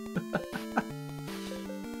garbo.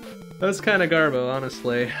 That's kind of garbo,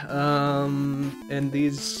 honestly. And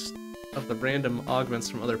these, of the random augments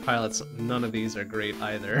from other pilots, none of these are great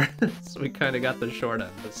either. So we kind of got the short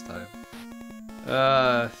end this time.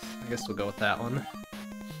 I guess we'll go with that one.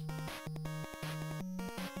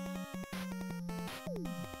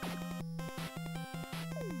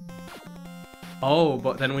 Oh,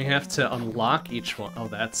 but then we have to unlock each one. Oh,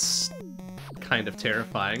 that's kind of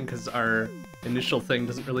terrifying, because our initial thing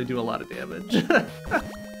doesn't really do a lot of damage.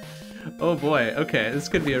 Oh boy, okay, this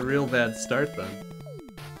could be a real bad start then.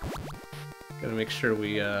 Gotta make sure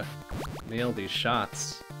we nail these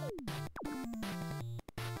shots.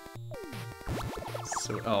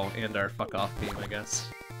 So, oh, and our fuck off beam, I guess.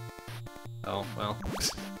 Oh, well.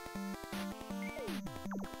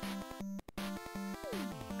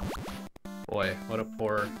 Boy, what a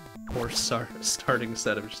poor starting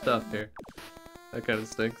set of stuff here. That kind of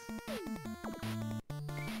stinks.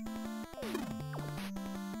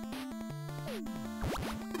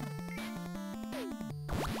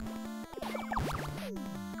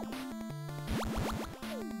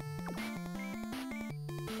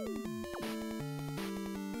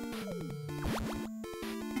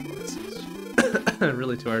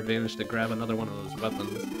 Really to our advantage to grab another one of those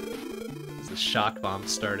weapons. The shock bomb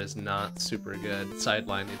start is not super good.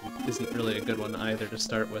 Sideline isn't really a good one either to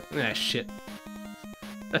start with. Ah, shit.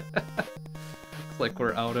 Looks like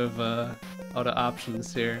we're out of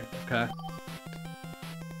options here. Okay.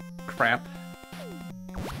 Crap.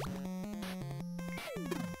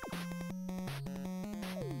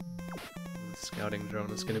 The scouting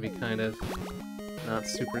drone is going to be kind of not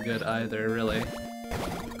super good either, really.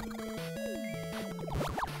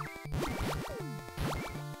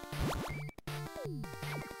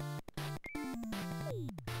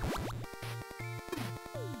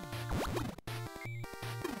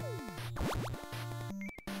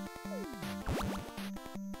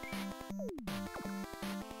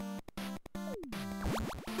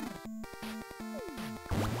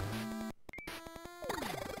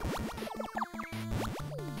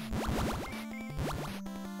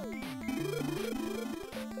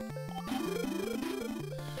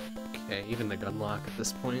 Okay, even the Gunlock at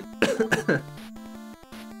this point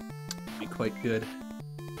be quite good.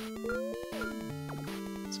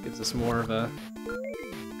 This gives us more of a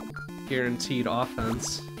guaranteed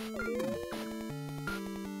offense.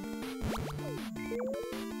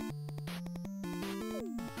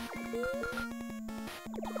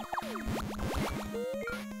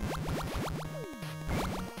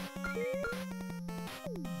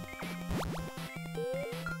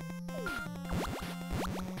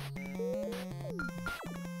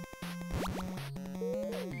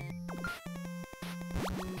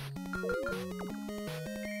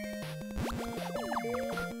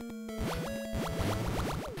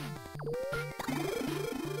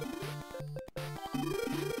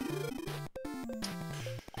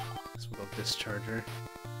 Discharger.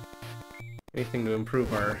 Anything to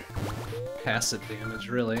improve our passive damage,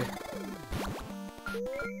 really.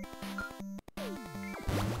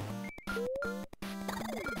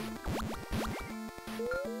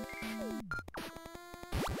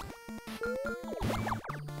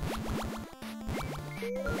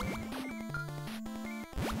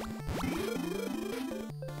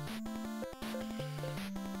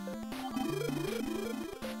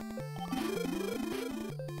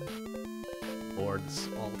 Board's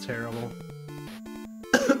all terrible.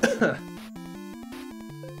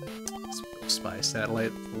 Spy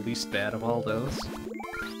satellite, the least bad of all those.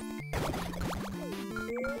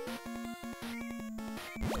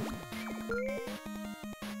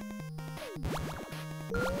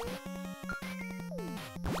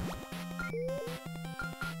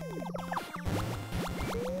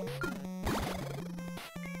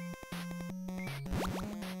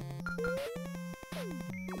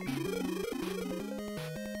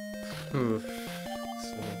 Oof.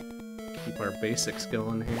 So keep our basics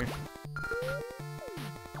going here.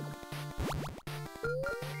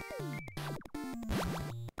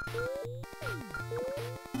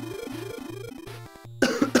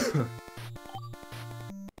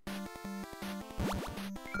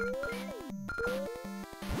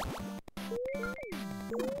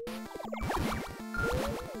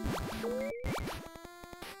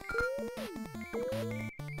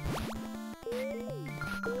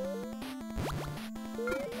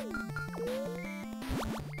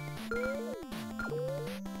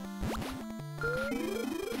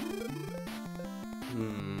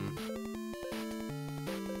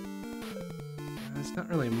 There's not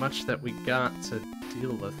really much that we got to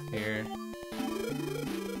deal with here.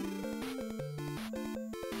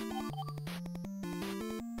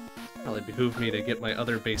 Probably behoove me to get my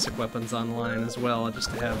other basic weapons online as well,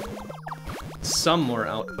 just to have some more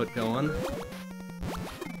output going.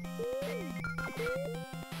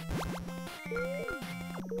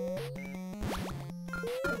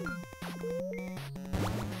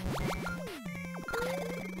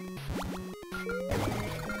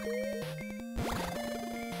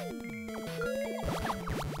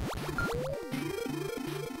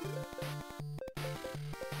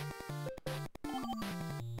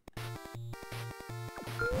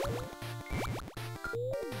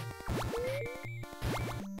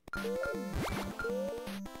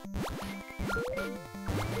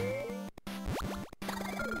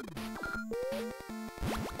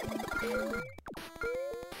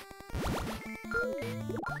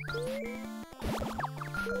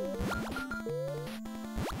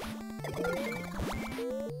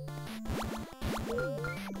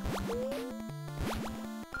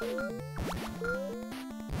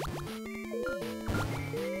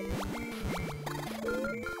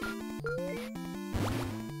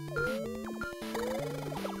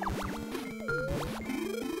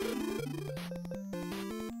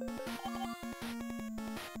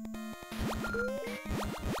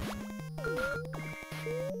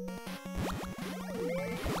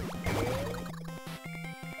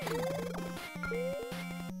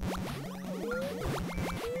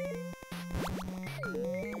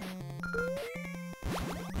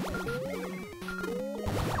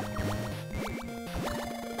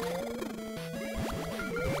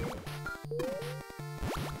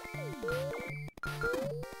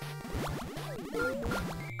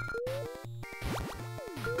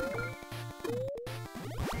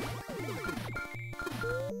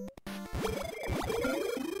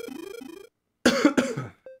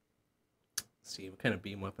 See, what kind of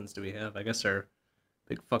beam weapons do we have? I guess our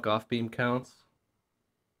big fuck off beam counts.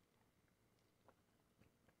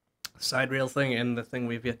 Side rail thing and the thing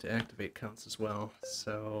we've yet to activate counts as well.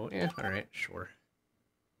 So, yeah, alright, sure.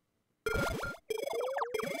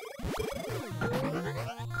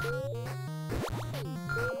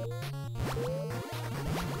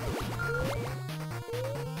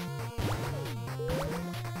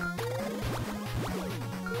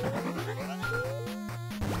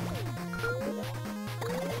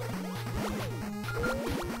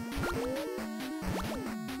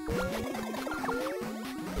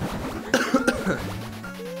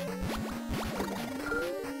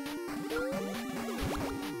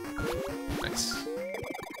 Nice.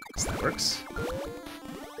 So that works.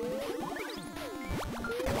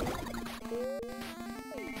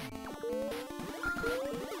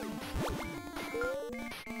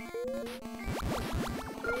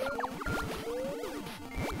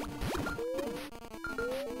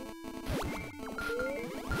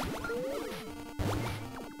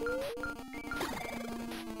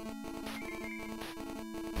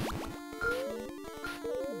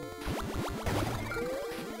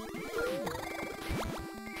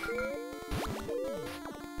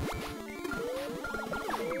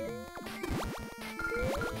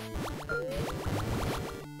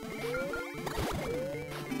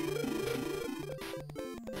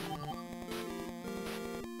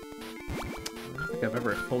 I've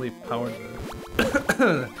ever fully powered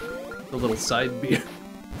the little side beam.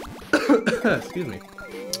 Excuse me.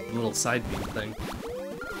 The little side beam thing.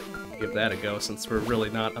 Give that a go since we're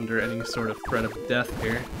really not under any sort of threat of death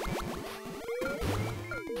here.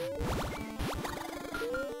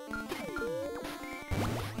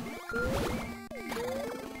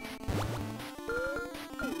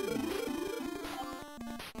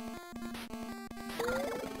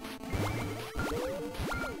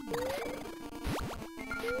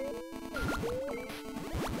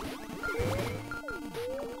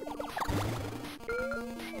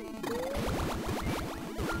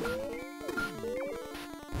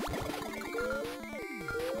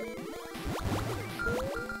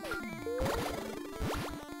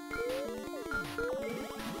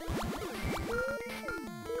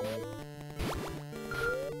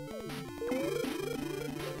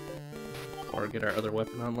 Or get our other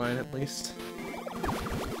weapon online at least.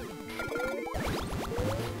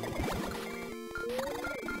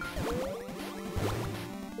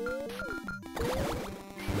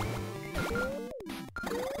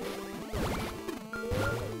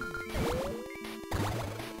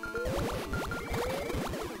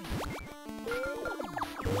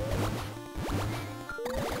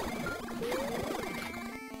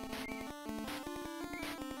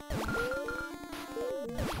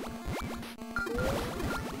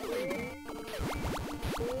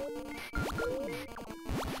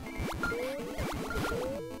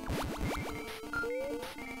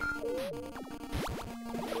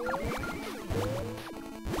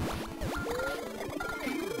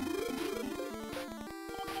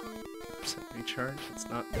 Recharge, it's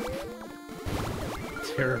not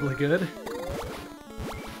terribly good.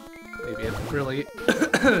 Maybe it really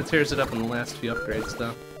tears it up in the last few upgrades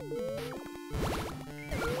though.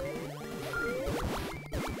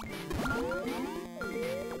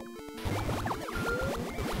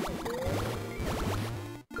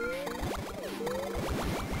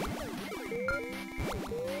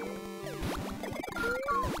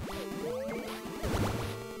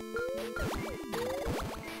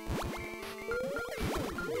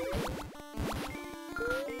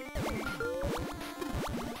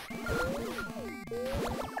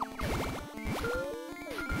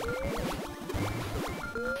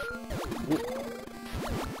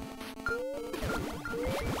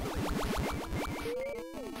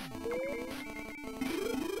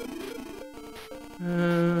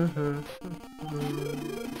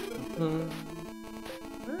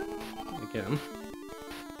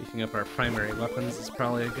 picking up our primary weapons is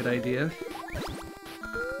probably a good idea.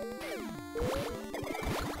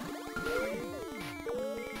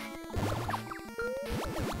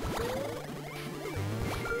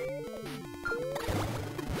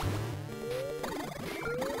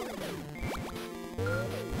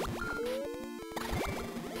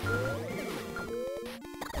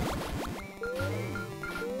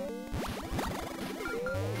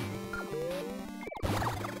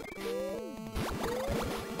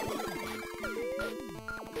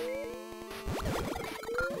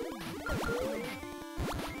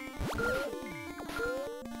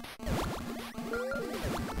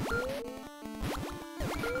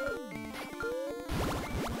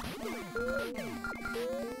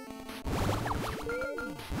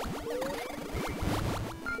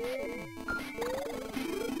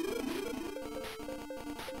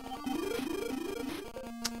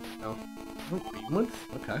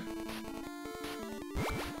 Okay.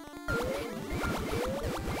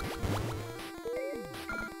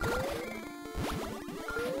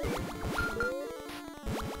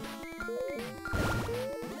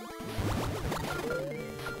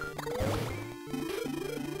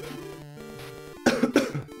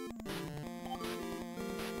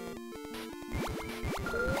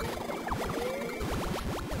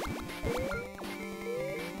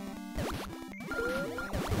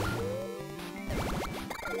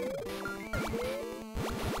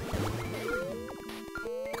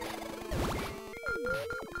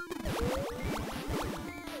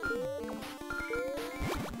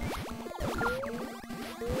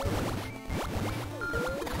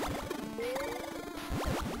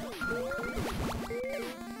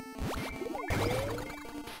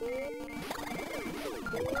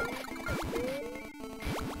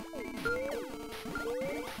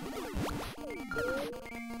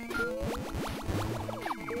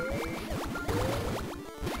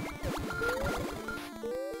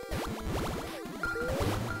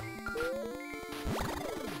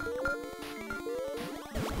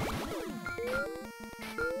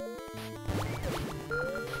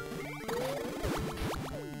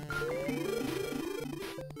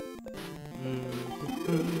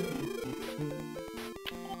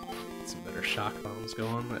 Some better shock bombs go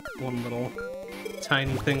on. That one little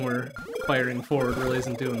tiny thing we're firing forward really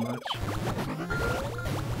isn't doing much.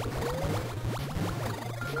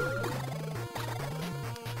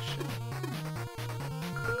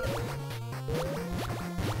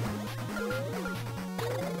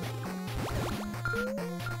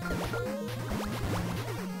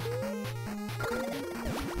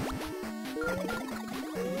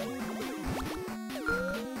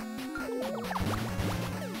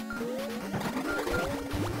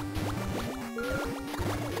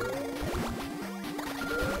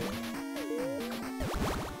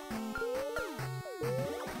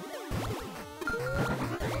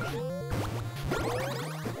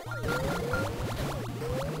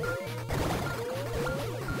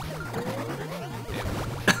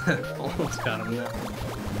 Almost got him now.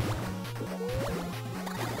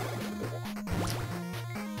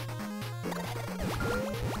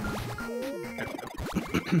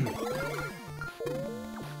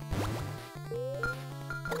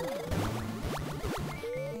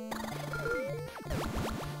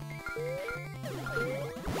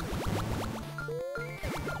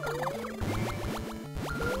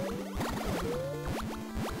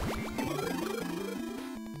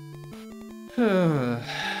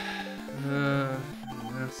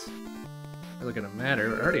 That's really gonna matter.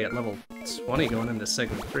 We're already at level 20 going into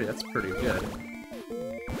segment 3. That's pretty good.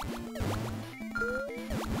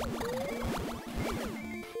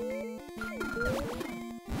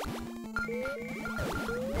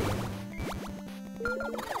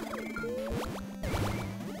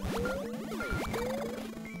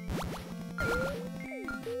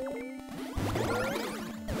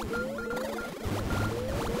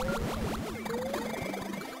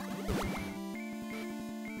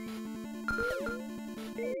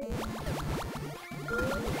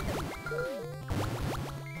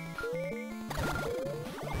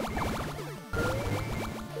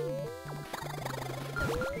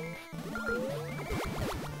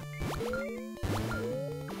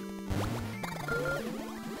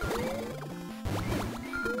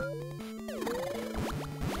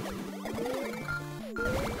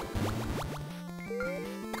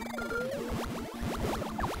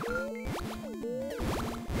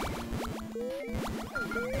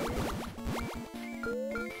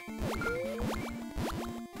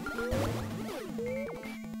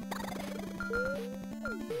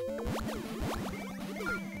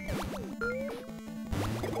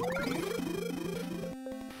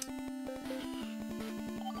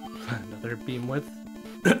 Another beam width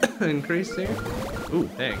increase here. Ooh,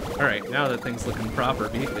 dang. Alright, now that thing's looking proper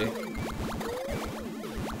beefy.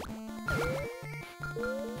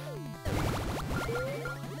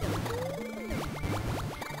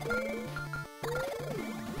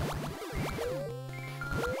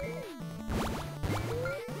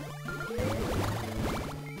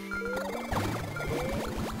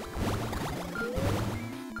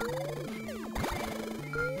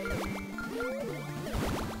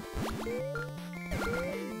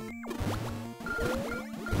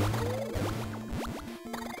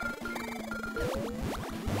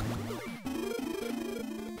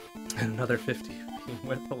 Another 50 beam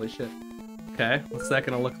width, holy shit. Okay, what's that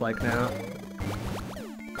gonna look like now?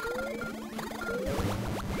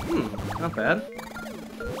 Not bad.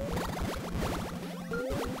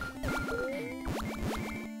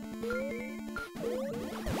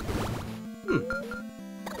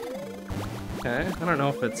 Okay, I don't know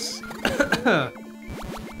if it's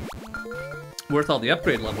worth all the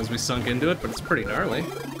upgrade levels we sunk into it, but it's pretty gnarly.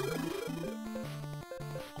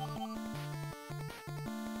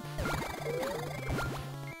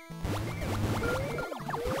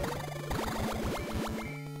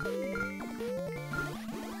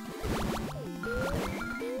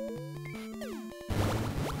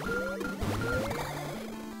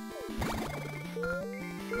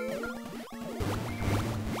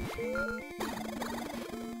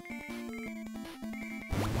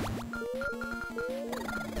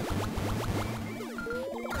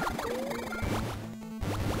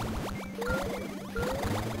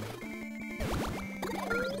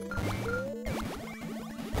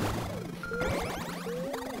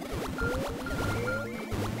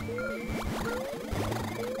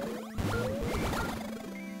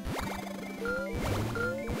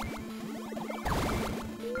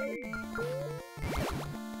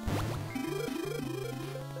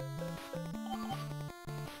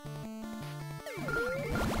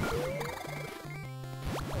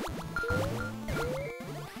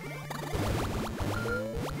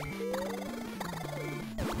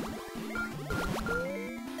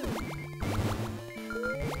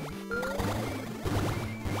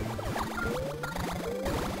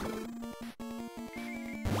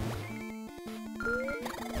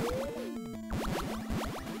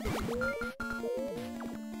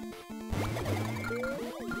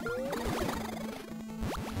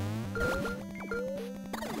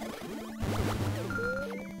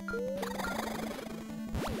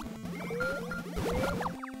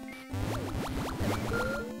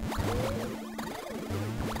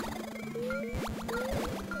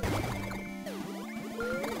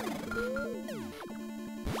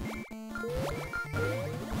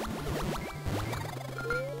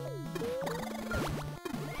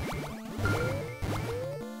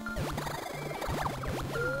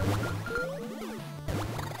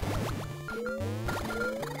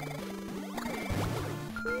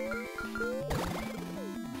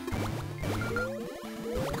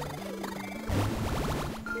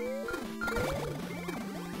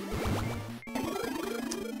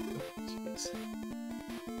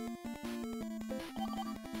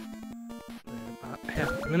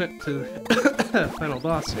 Half a minute to final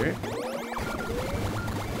boss here.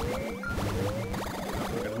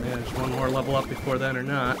 We're gonna manage one more level up before then or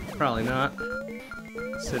not. Probably not,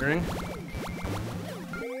 considering.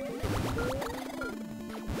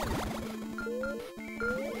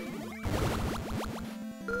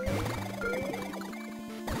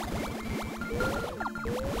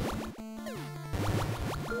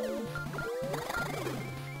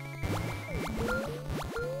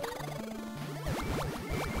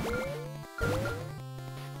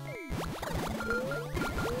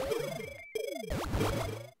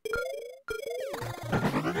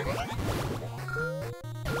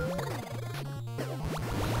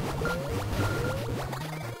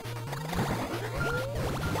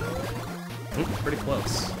 Pretty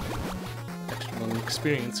close. Extra one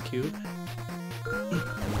experience cube.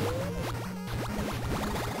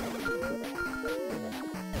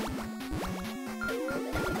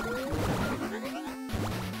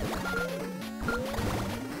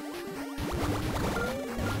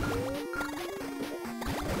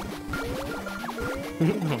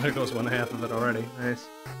 Oh, there goes 1/2 of it already. Nice.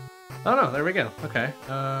 Oh no, there we go. Okay.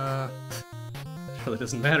 It really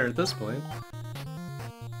doesn't matter at this point.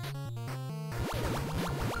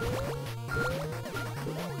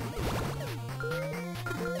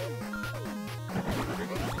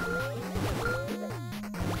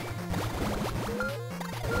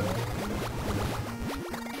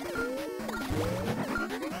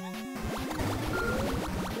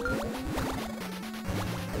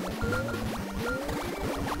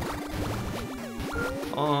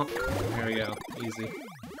 easy.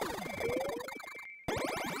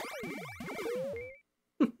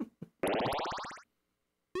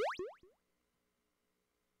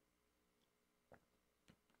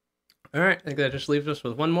 Alright, I think that just leaves us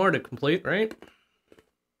with one more to complete, right?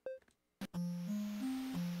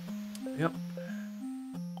 Yep.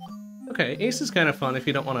 Okay, Ace is kind of fun if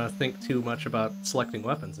you don't want to think too much about selecting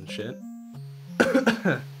weapons and shit.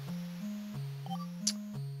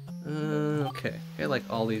 Okay, I like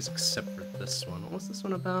all these except for this one. What was this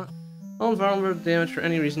one about? All invulnerable to damage for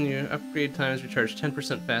any reason. You upgrade times recharge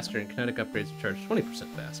 10% faster, and kinetic upgrades recharge 20%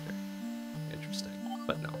 faster. Interesting,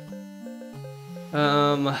 but no.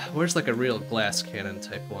 Where's like a real glass cannon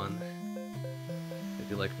type one? If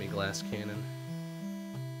you like me, glass cannon.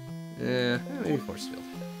 Maybe force field.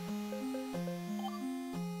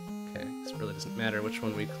 Okay, this really doesn't matter which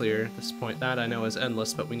one we clear at this point. That I know is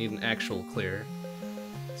endless, but we need an actual clear.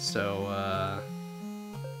 So,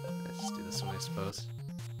 let's just do this one, I suppose.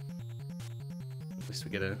 At least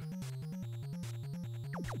we get a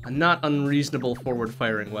not unreasonable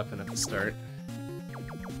forward-firing weapon at the start.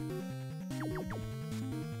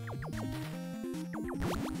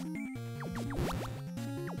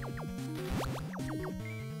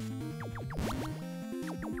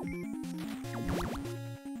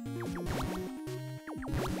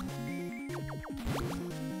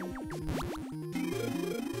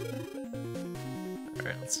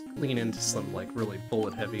 Lean into some, like, really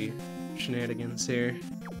bullet-heavy shenanigans here.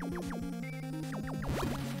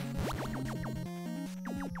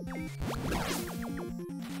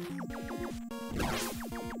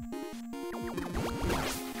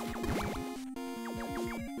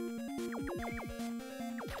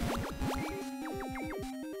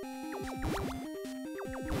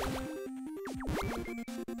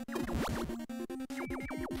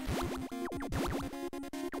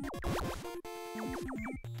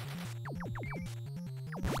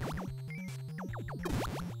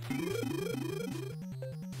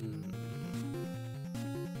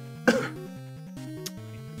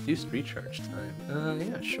 Reduced recharge time.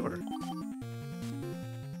 Yeah, sure.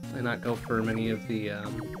 Why not go for many of the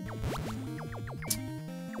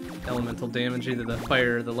elemental damage, either the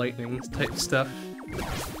fire or the lightning type stuff.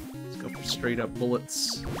 Let's go for straight up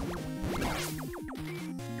bullets.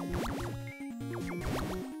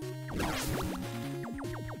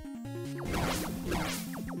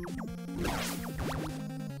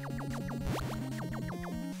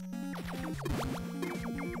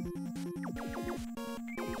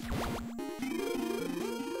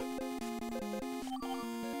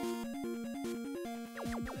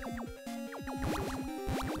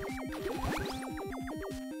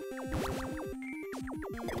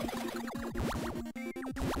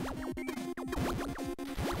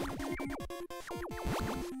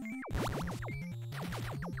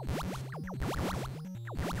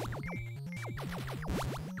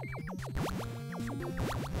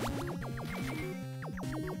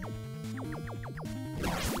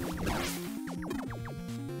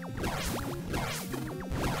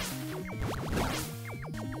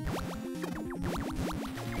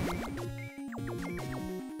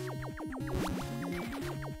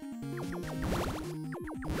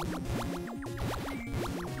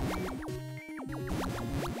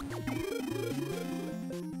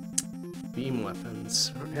 Beam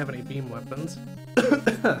weapons. I don't have any beam weapons.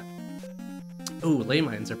 Ooh, ley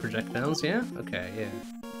mines are projectiles, yeah? Okay, yeah.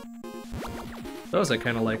 Those I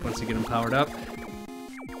kind of like once you get them powered up.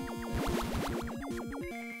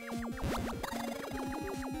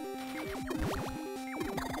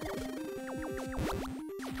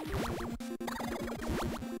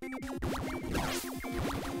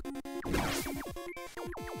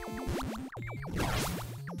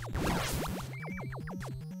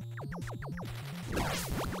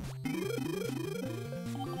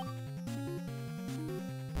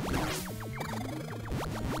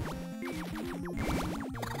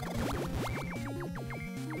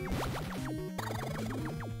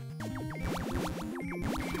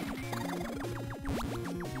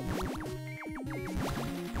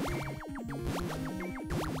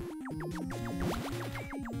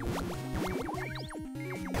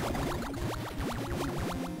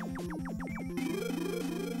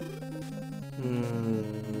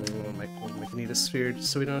 Might need a sphere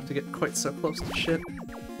just so we don't have to get quite so close to shit.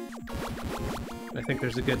 I think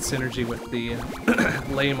there's a good synergy with the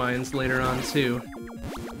ley mines later on too,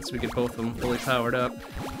 once we get both of them fully powered up.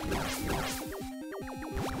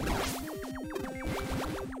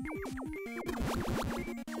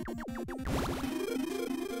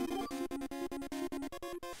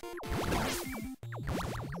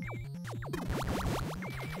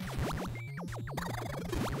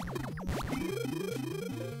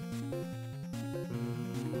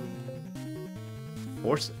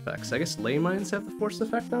 Force effects. I guess ley mines have the force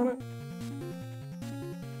effect on it?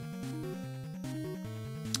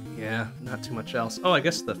 Yeah, not too much else. Oh, I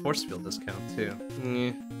guess the force field does count too.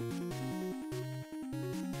 Yeah.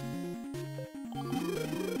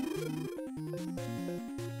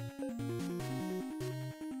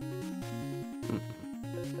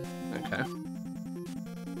 Okay.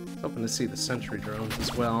 Hoping to see the sentry drones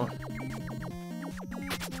as well.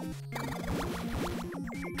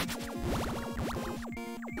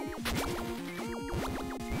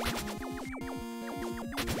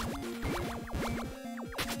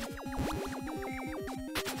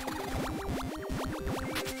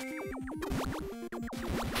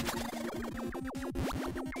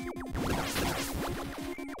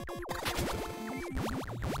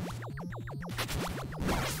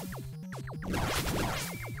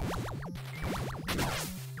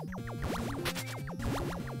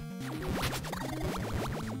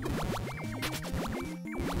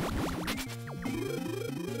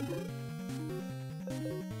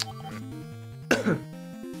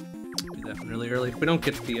 If we don't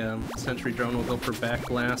get the sentry drone, we'll go for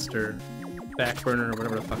backblast or backburner or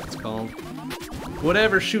whatever the fuck it's called.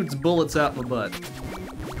 Whatever shoots bullets out my butt.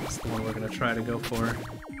 That's the one we're gonna try to go for.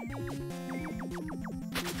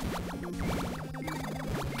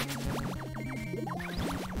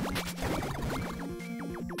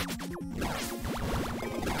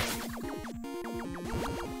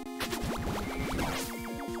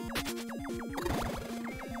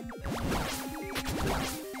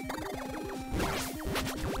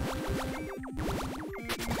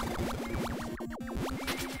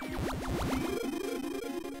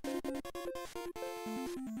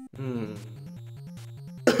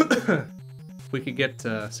 If we could get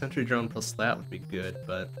sentry drone plus that would be good,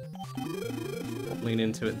 but won't lean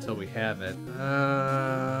into it until we have it.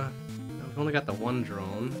 We've only got the one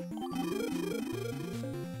drone.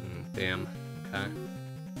 Damn. Okay.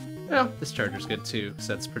 Well, this charger's good too, because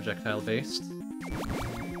that's projectile based.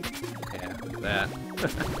 Yeah, look at that.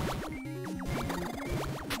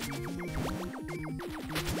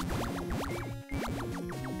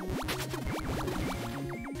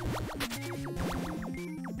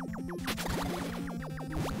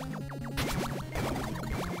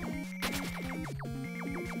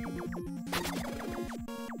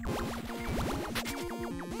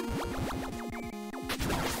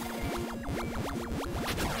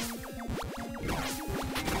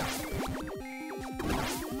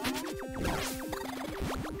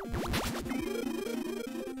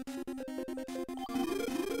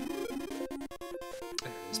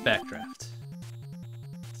 Backdraft.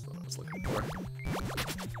 That's what I was looking for.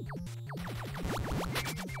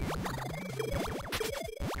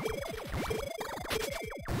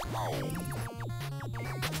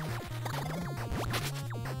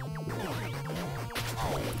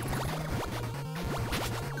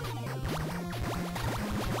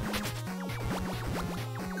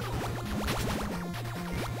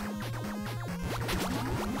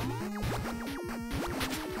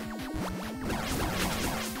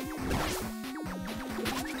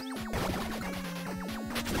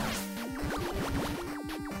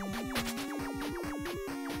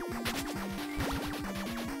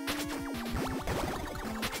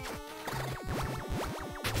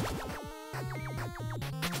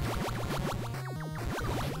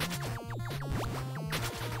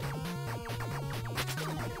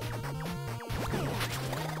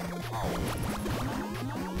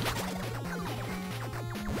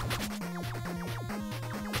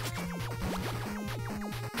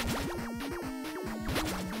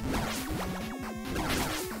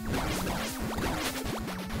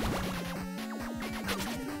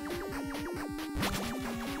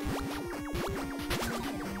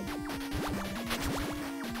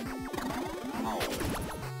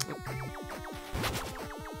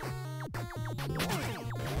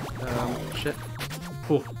 Shit.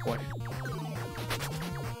 Oh, boy.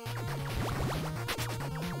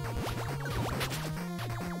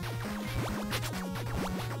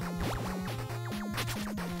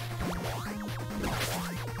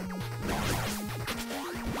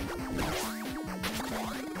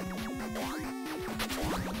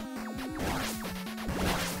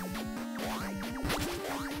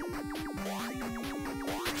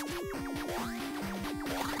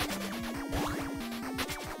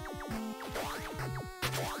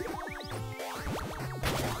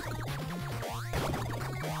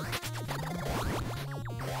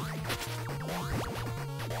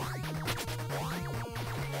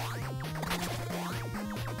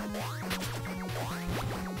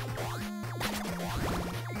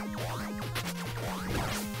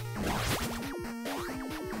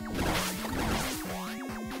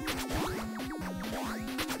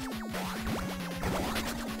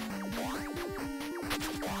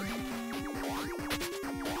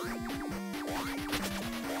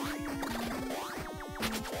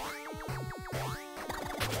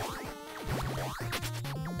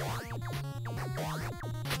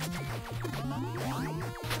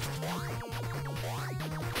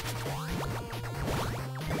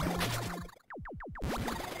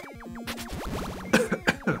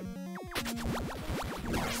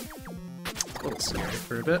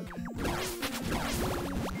 for a bit.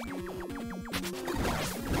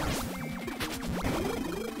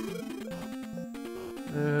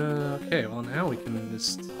 Okay, well now we can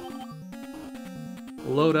just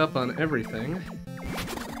load up on everything.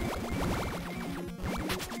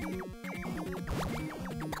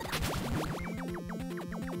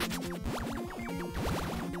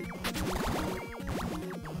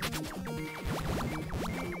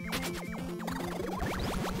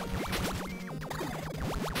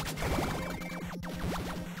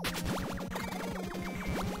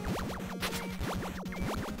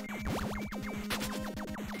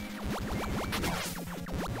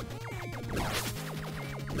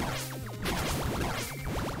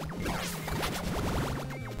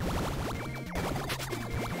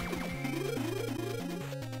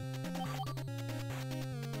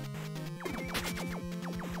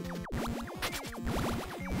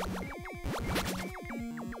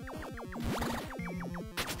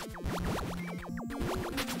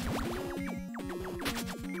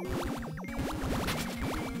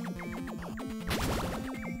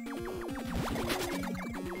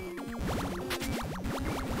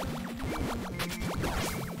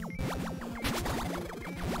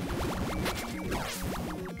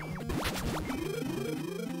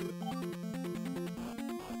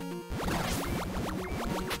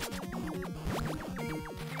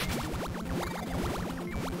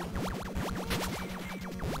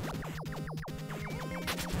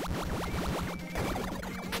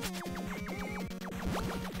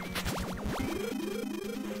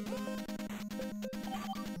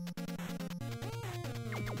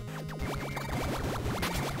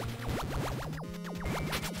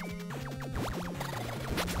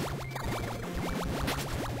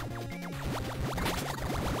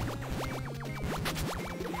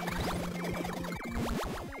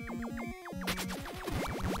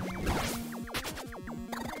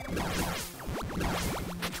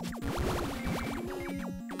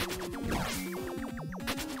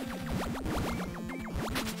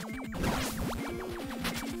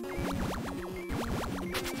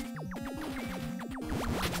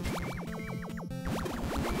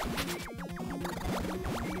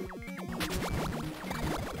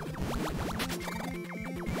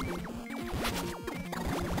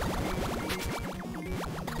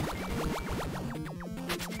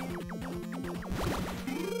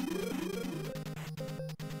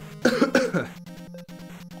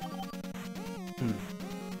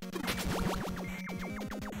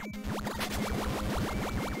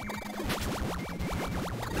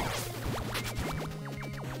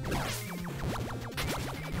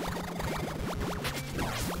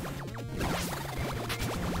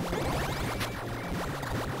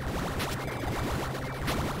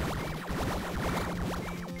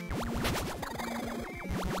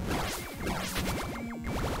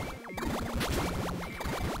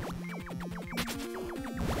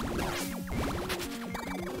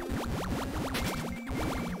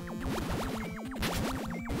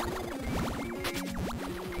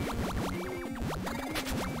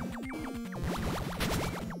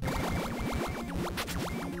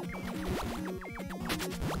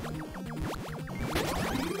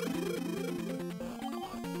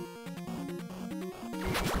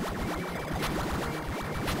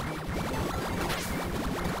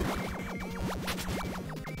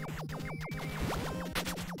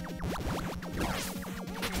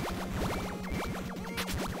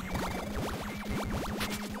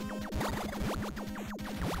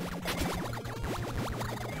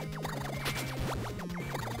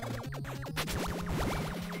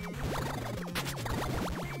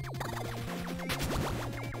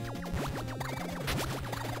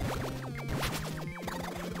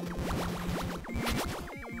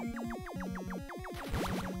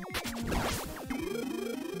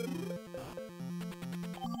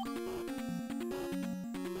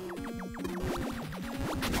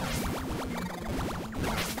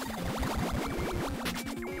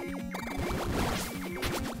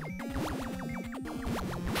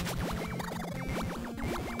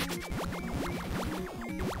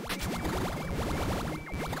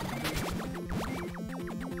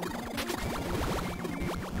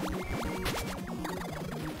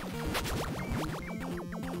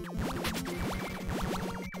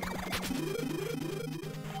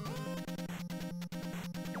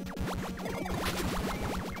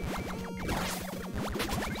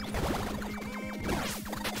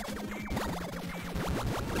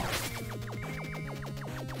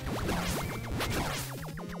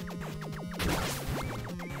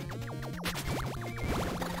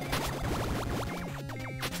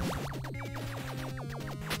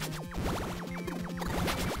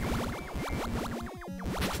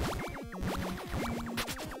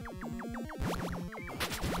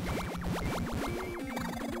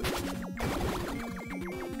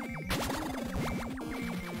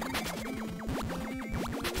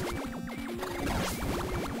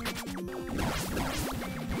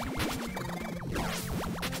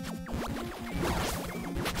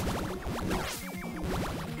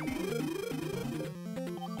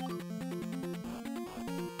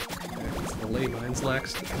 ley lines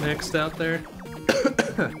maxed out there.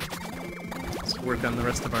 Let's work on the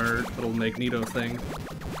rest of our little Magneto thing.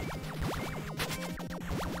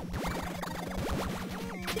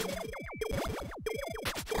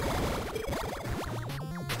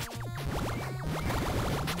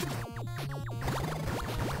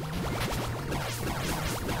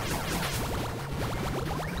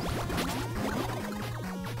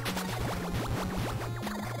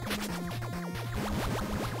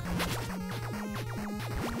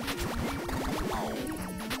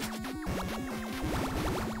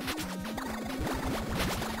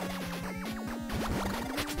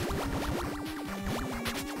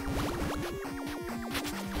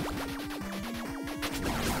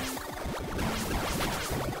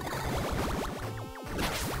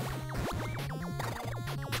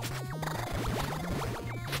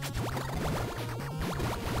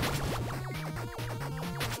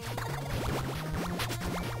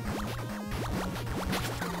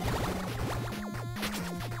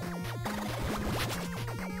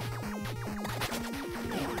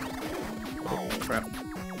 Crap.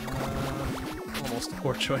 Almost a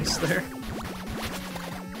poor choice there.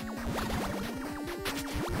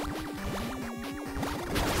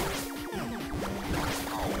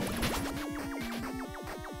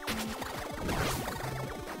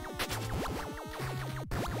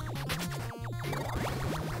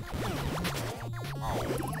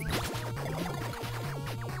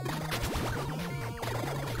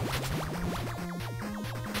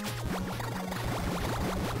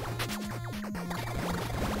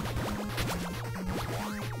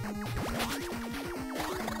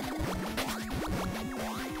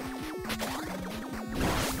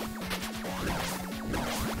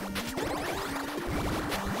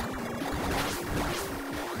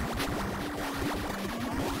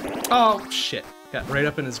 Oh, shit. Got right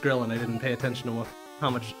up in his grill and I didn't pay attention to how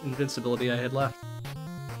much invincibility I had left.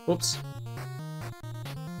 Whoops.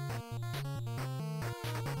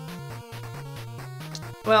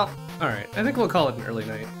 Well, alright. I think we'll call it an early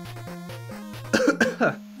night.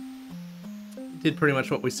 Did pretty much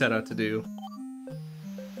what we set out to do.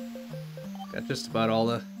 Got just about all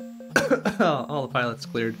the all the pilots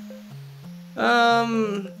cleared.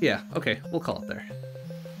 Yeah, okay, we'll call it there.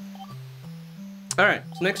 Alright,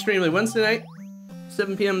 so next stream will be Wednesday night,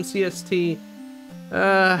 7 p.m. CST.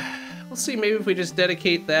 We'll see, maybe if we just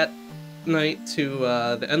dedicate that night to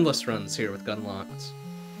the endless runs here with Gunlocked.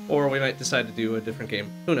 Or we might decide to do a different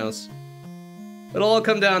game. Who knows? It'll all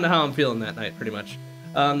come down to how I'm feeling that night, pretty much.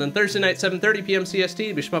 Then Thursday night, 7:30 p.m.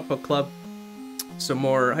 CST, be Shmup Book Club. Some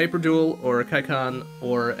more Hyperduel or Kaikon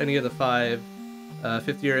or any of the 5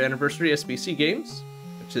 5th year anniversary SBC games,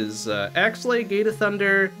 which is Axley, Gate of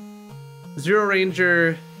Thunder, Zero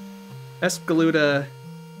Ranger, Escaluda,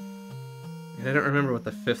 and I don't remember what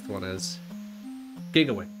the 5th one is.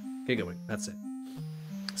 Gigawing, that's it.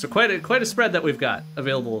 So quite a spread that we've got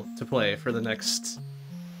available to play for the next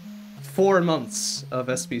 4 months of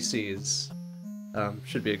SBCs.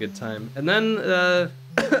 Should be a good time. And then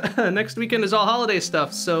next weekend is all holiday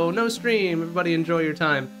stuff, so no stream. Everybody enjoy your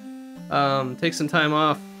time. Take some time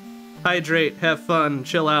off, hydrate, have fun,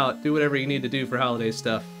 chill out, do whatever you need to do for holiday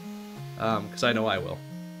stuff. Because I know I will.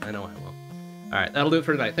 Alright, that'll do it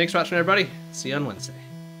for tonight. Thanks for watching, everybody. See you on Wednesday.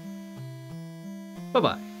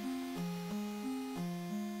 Bye-bye.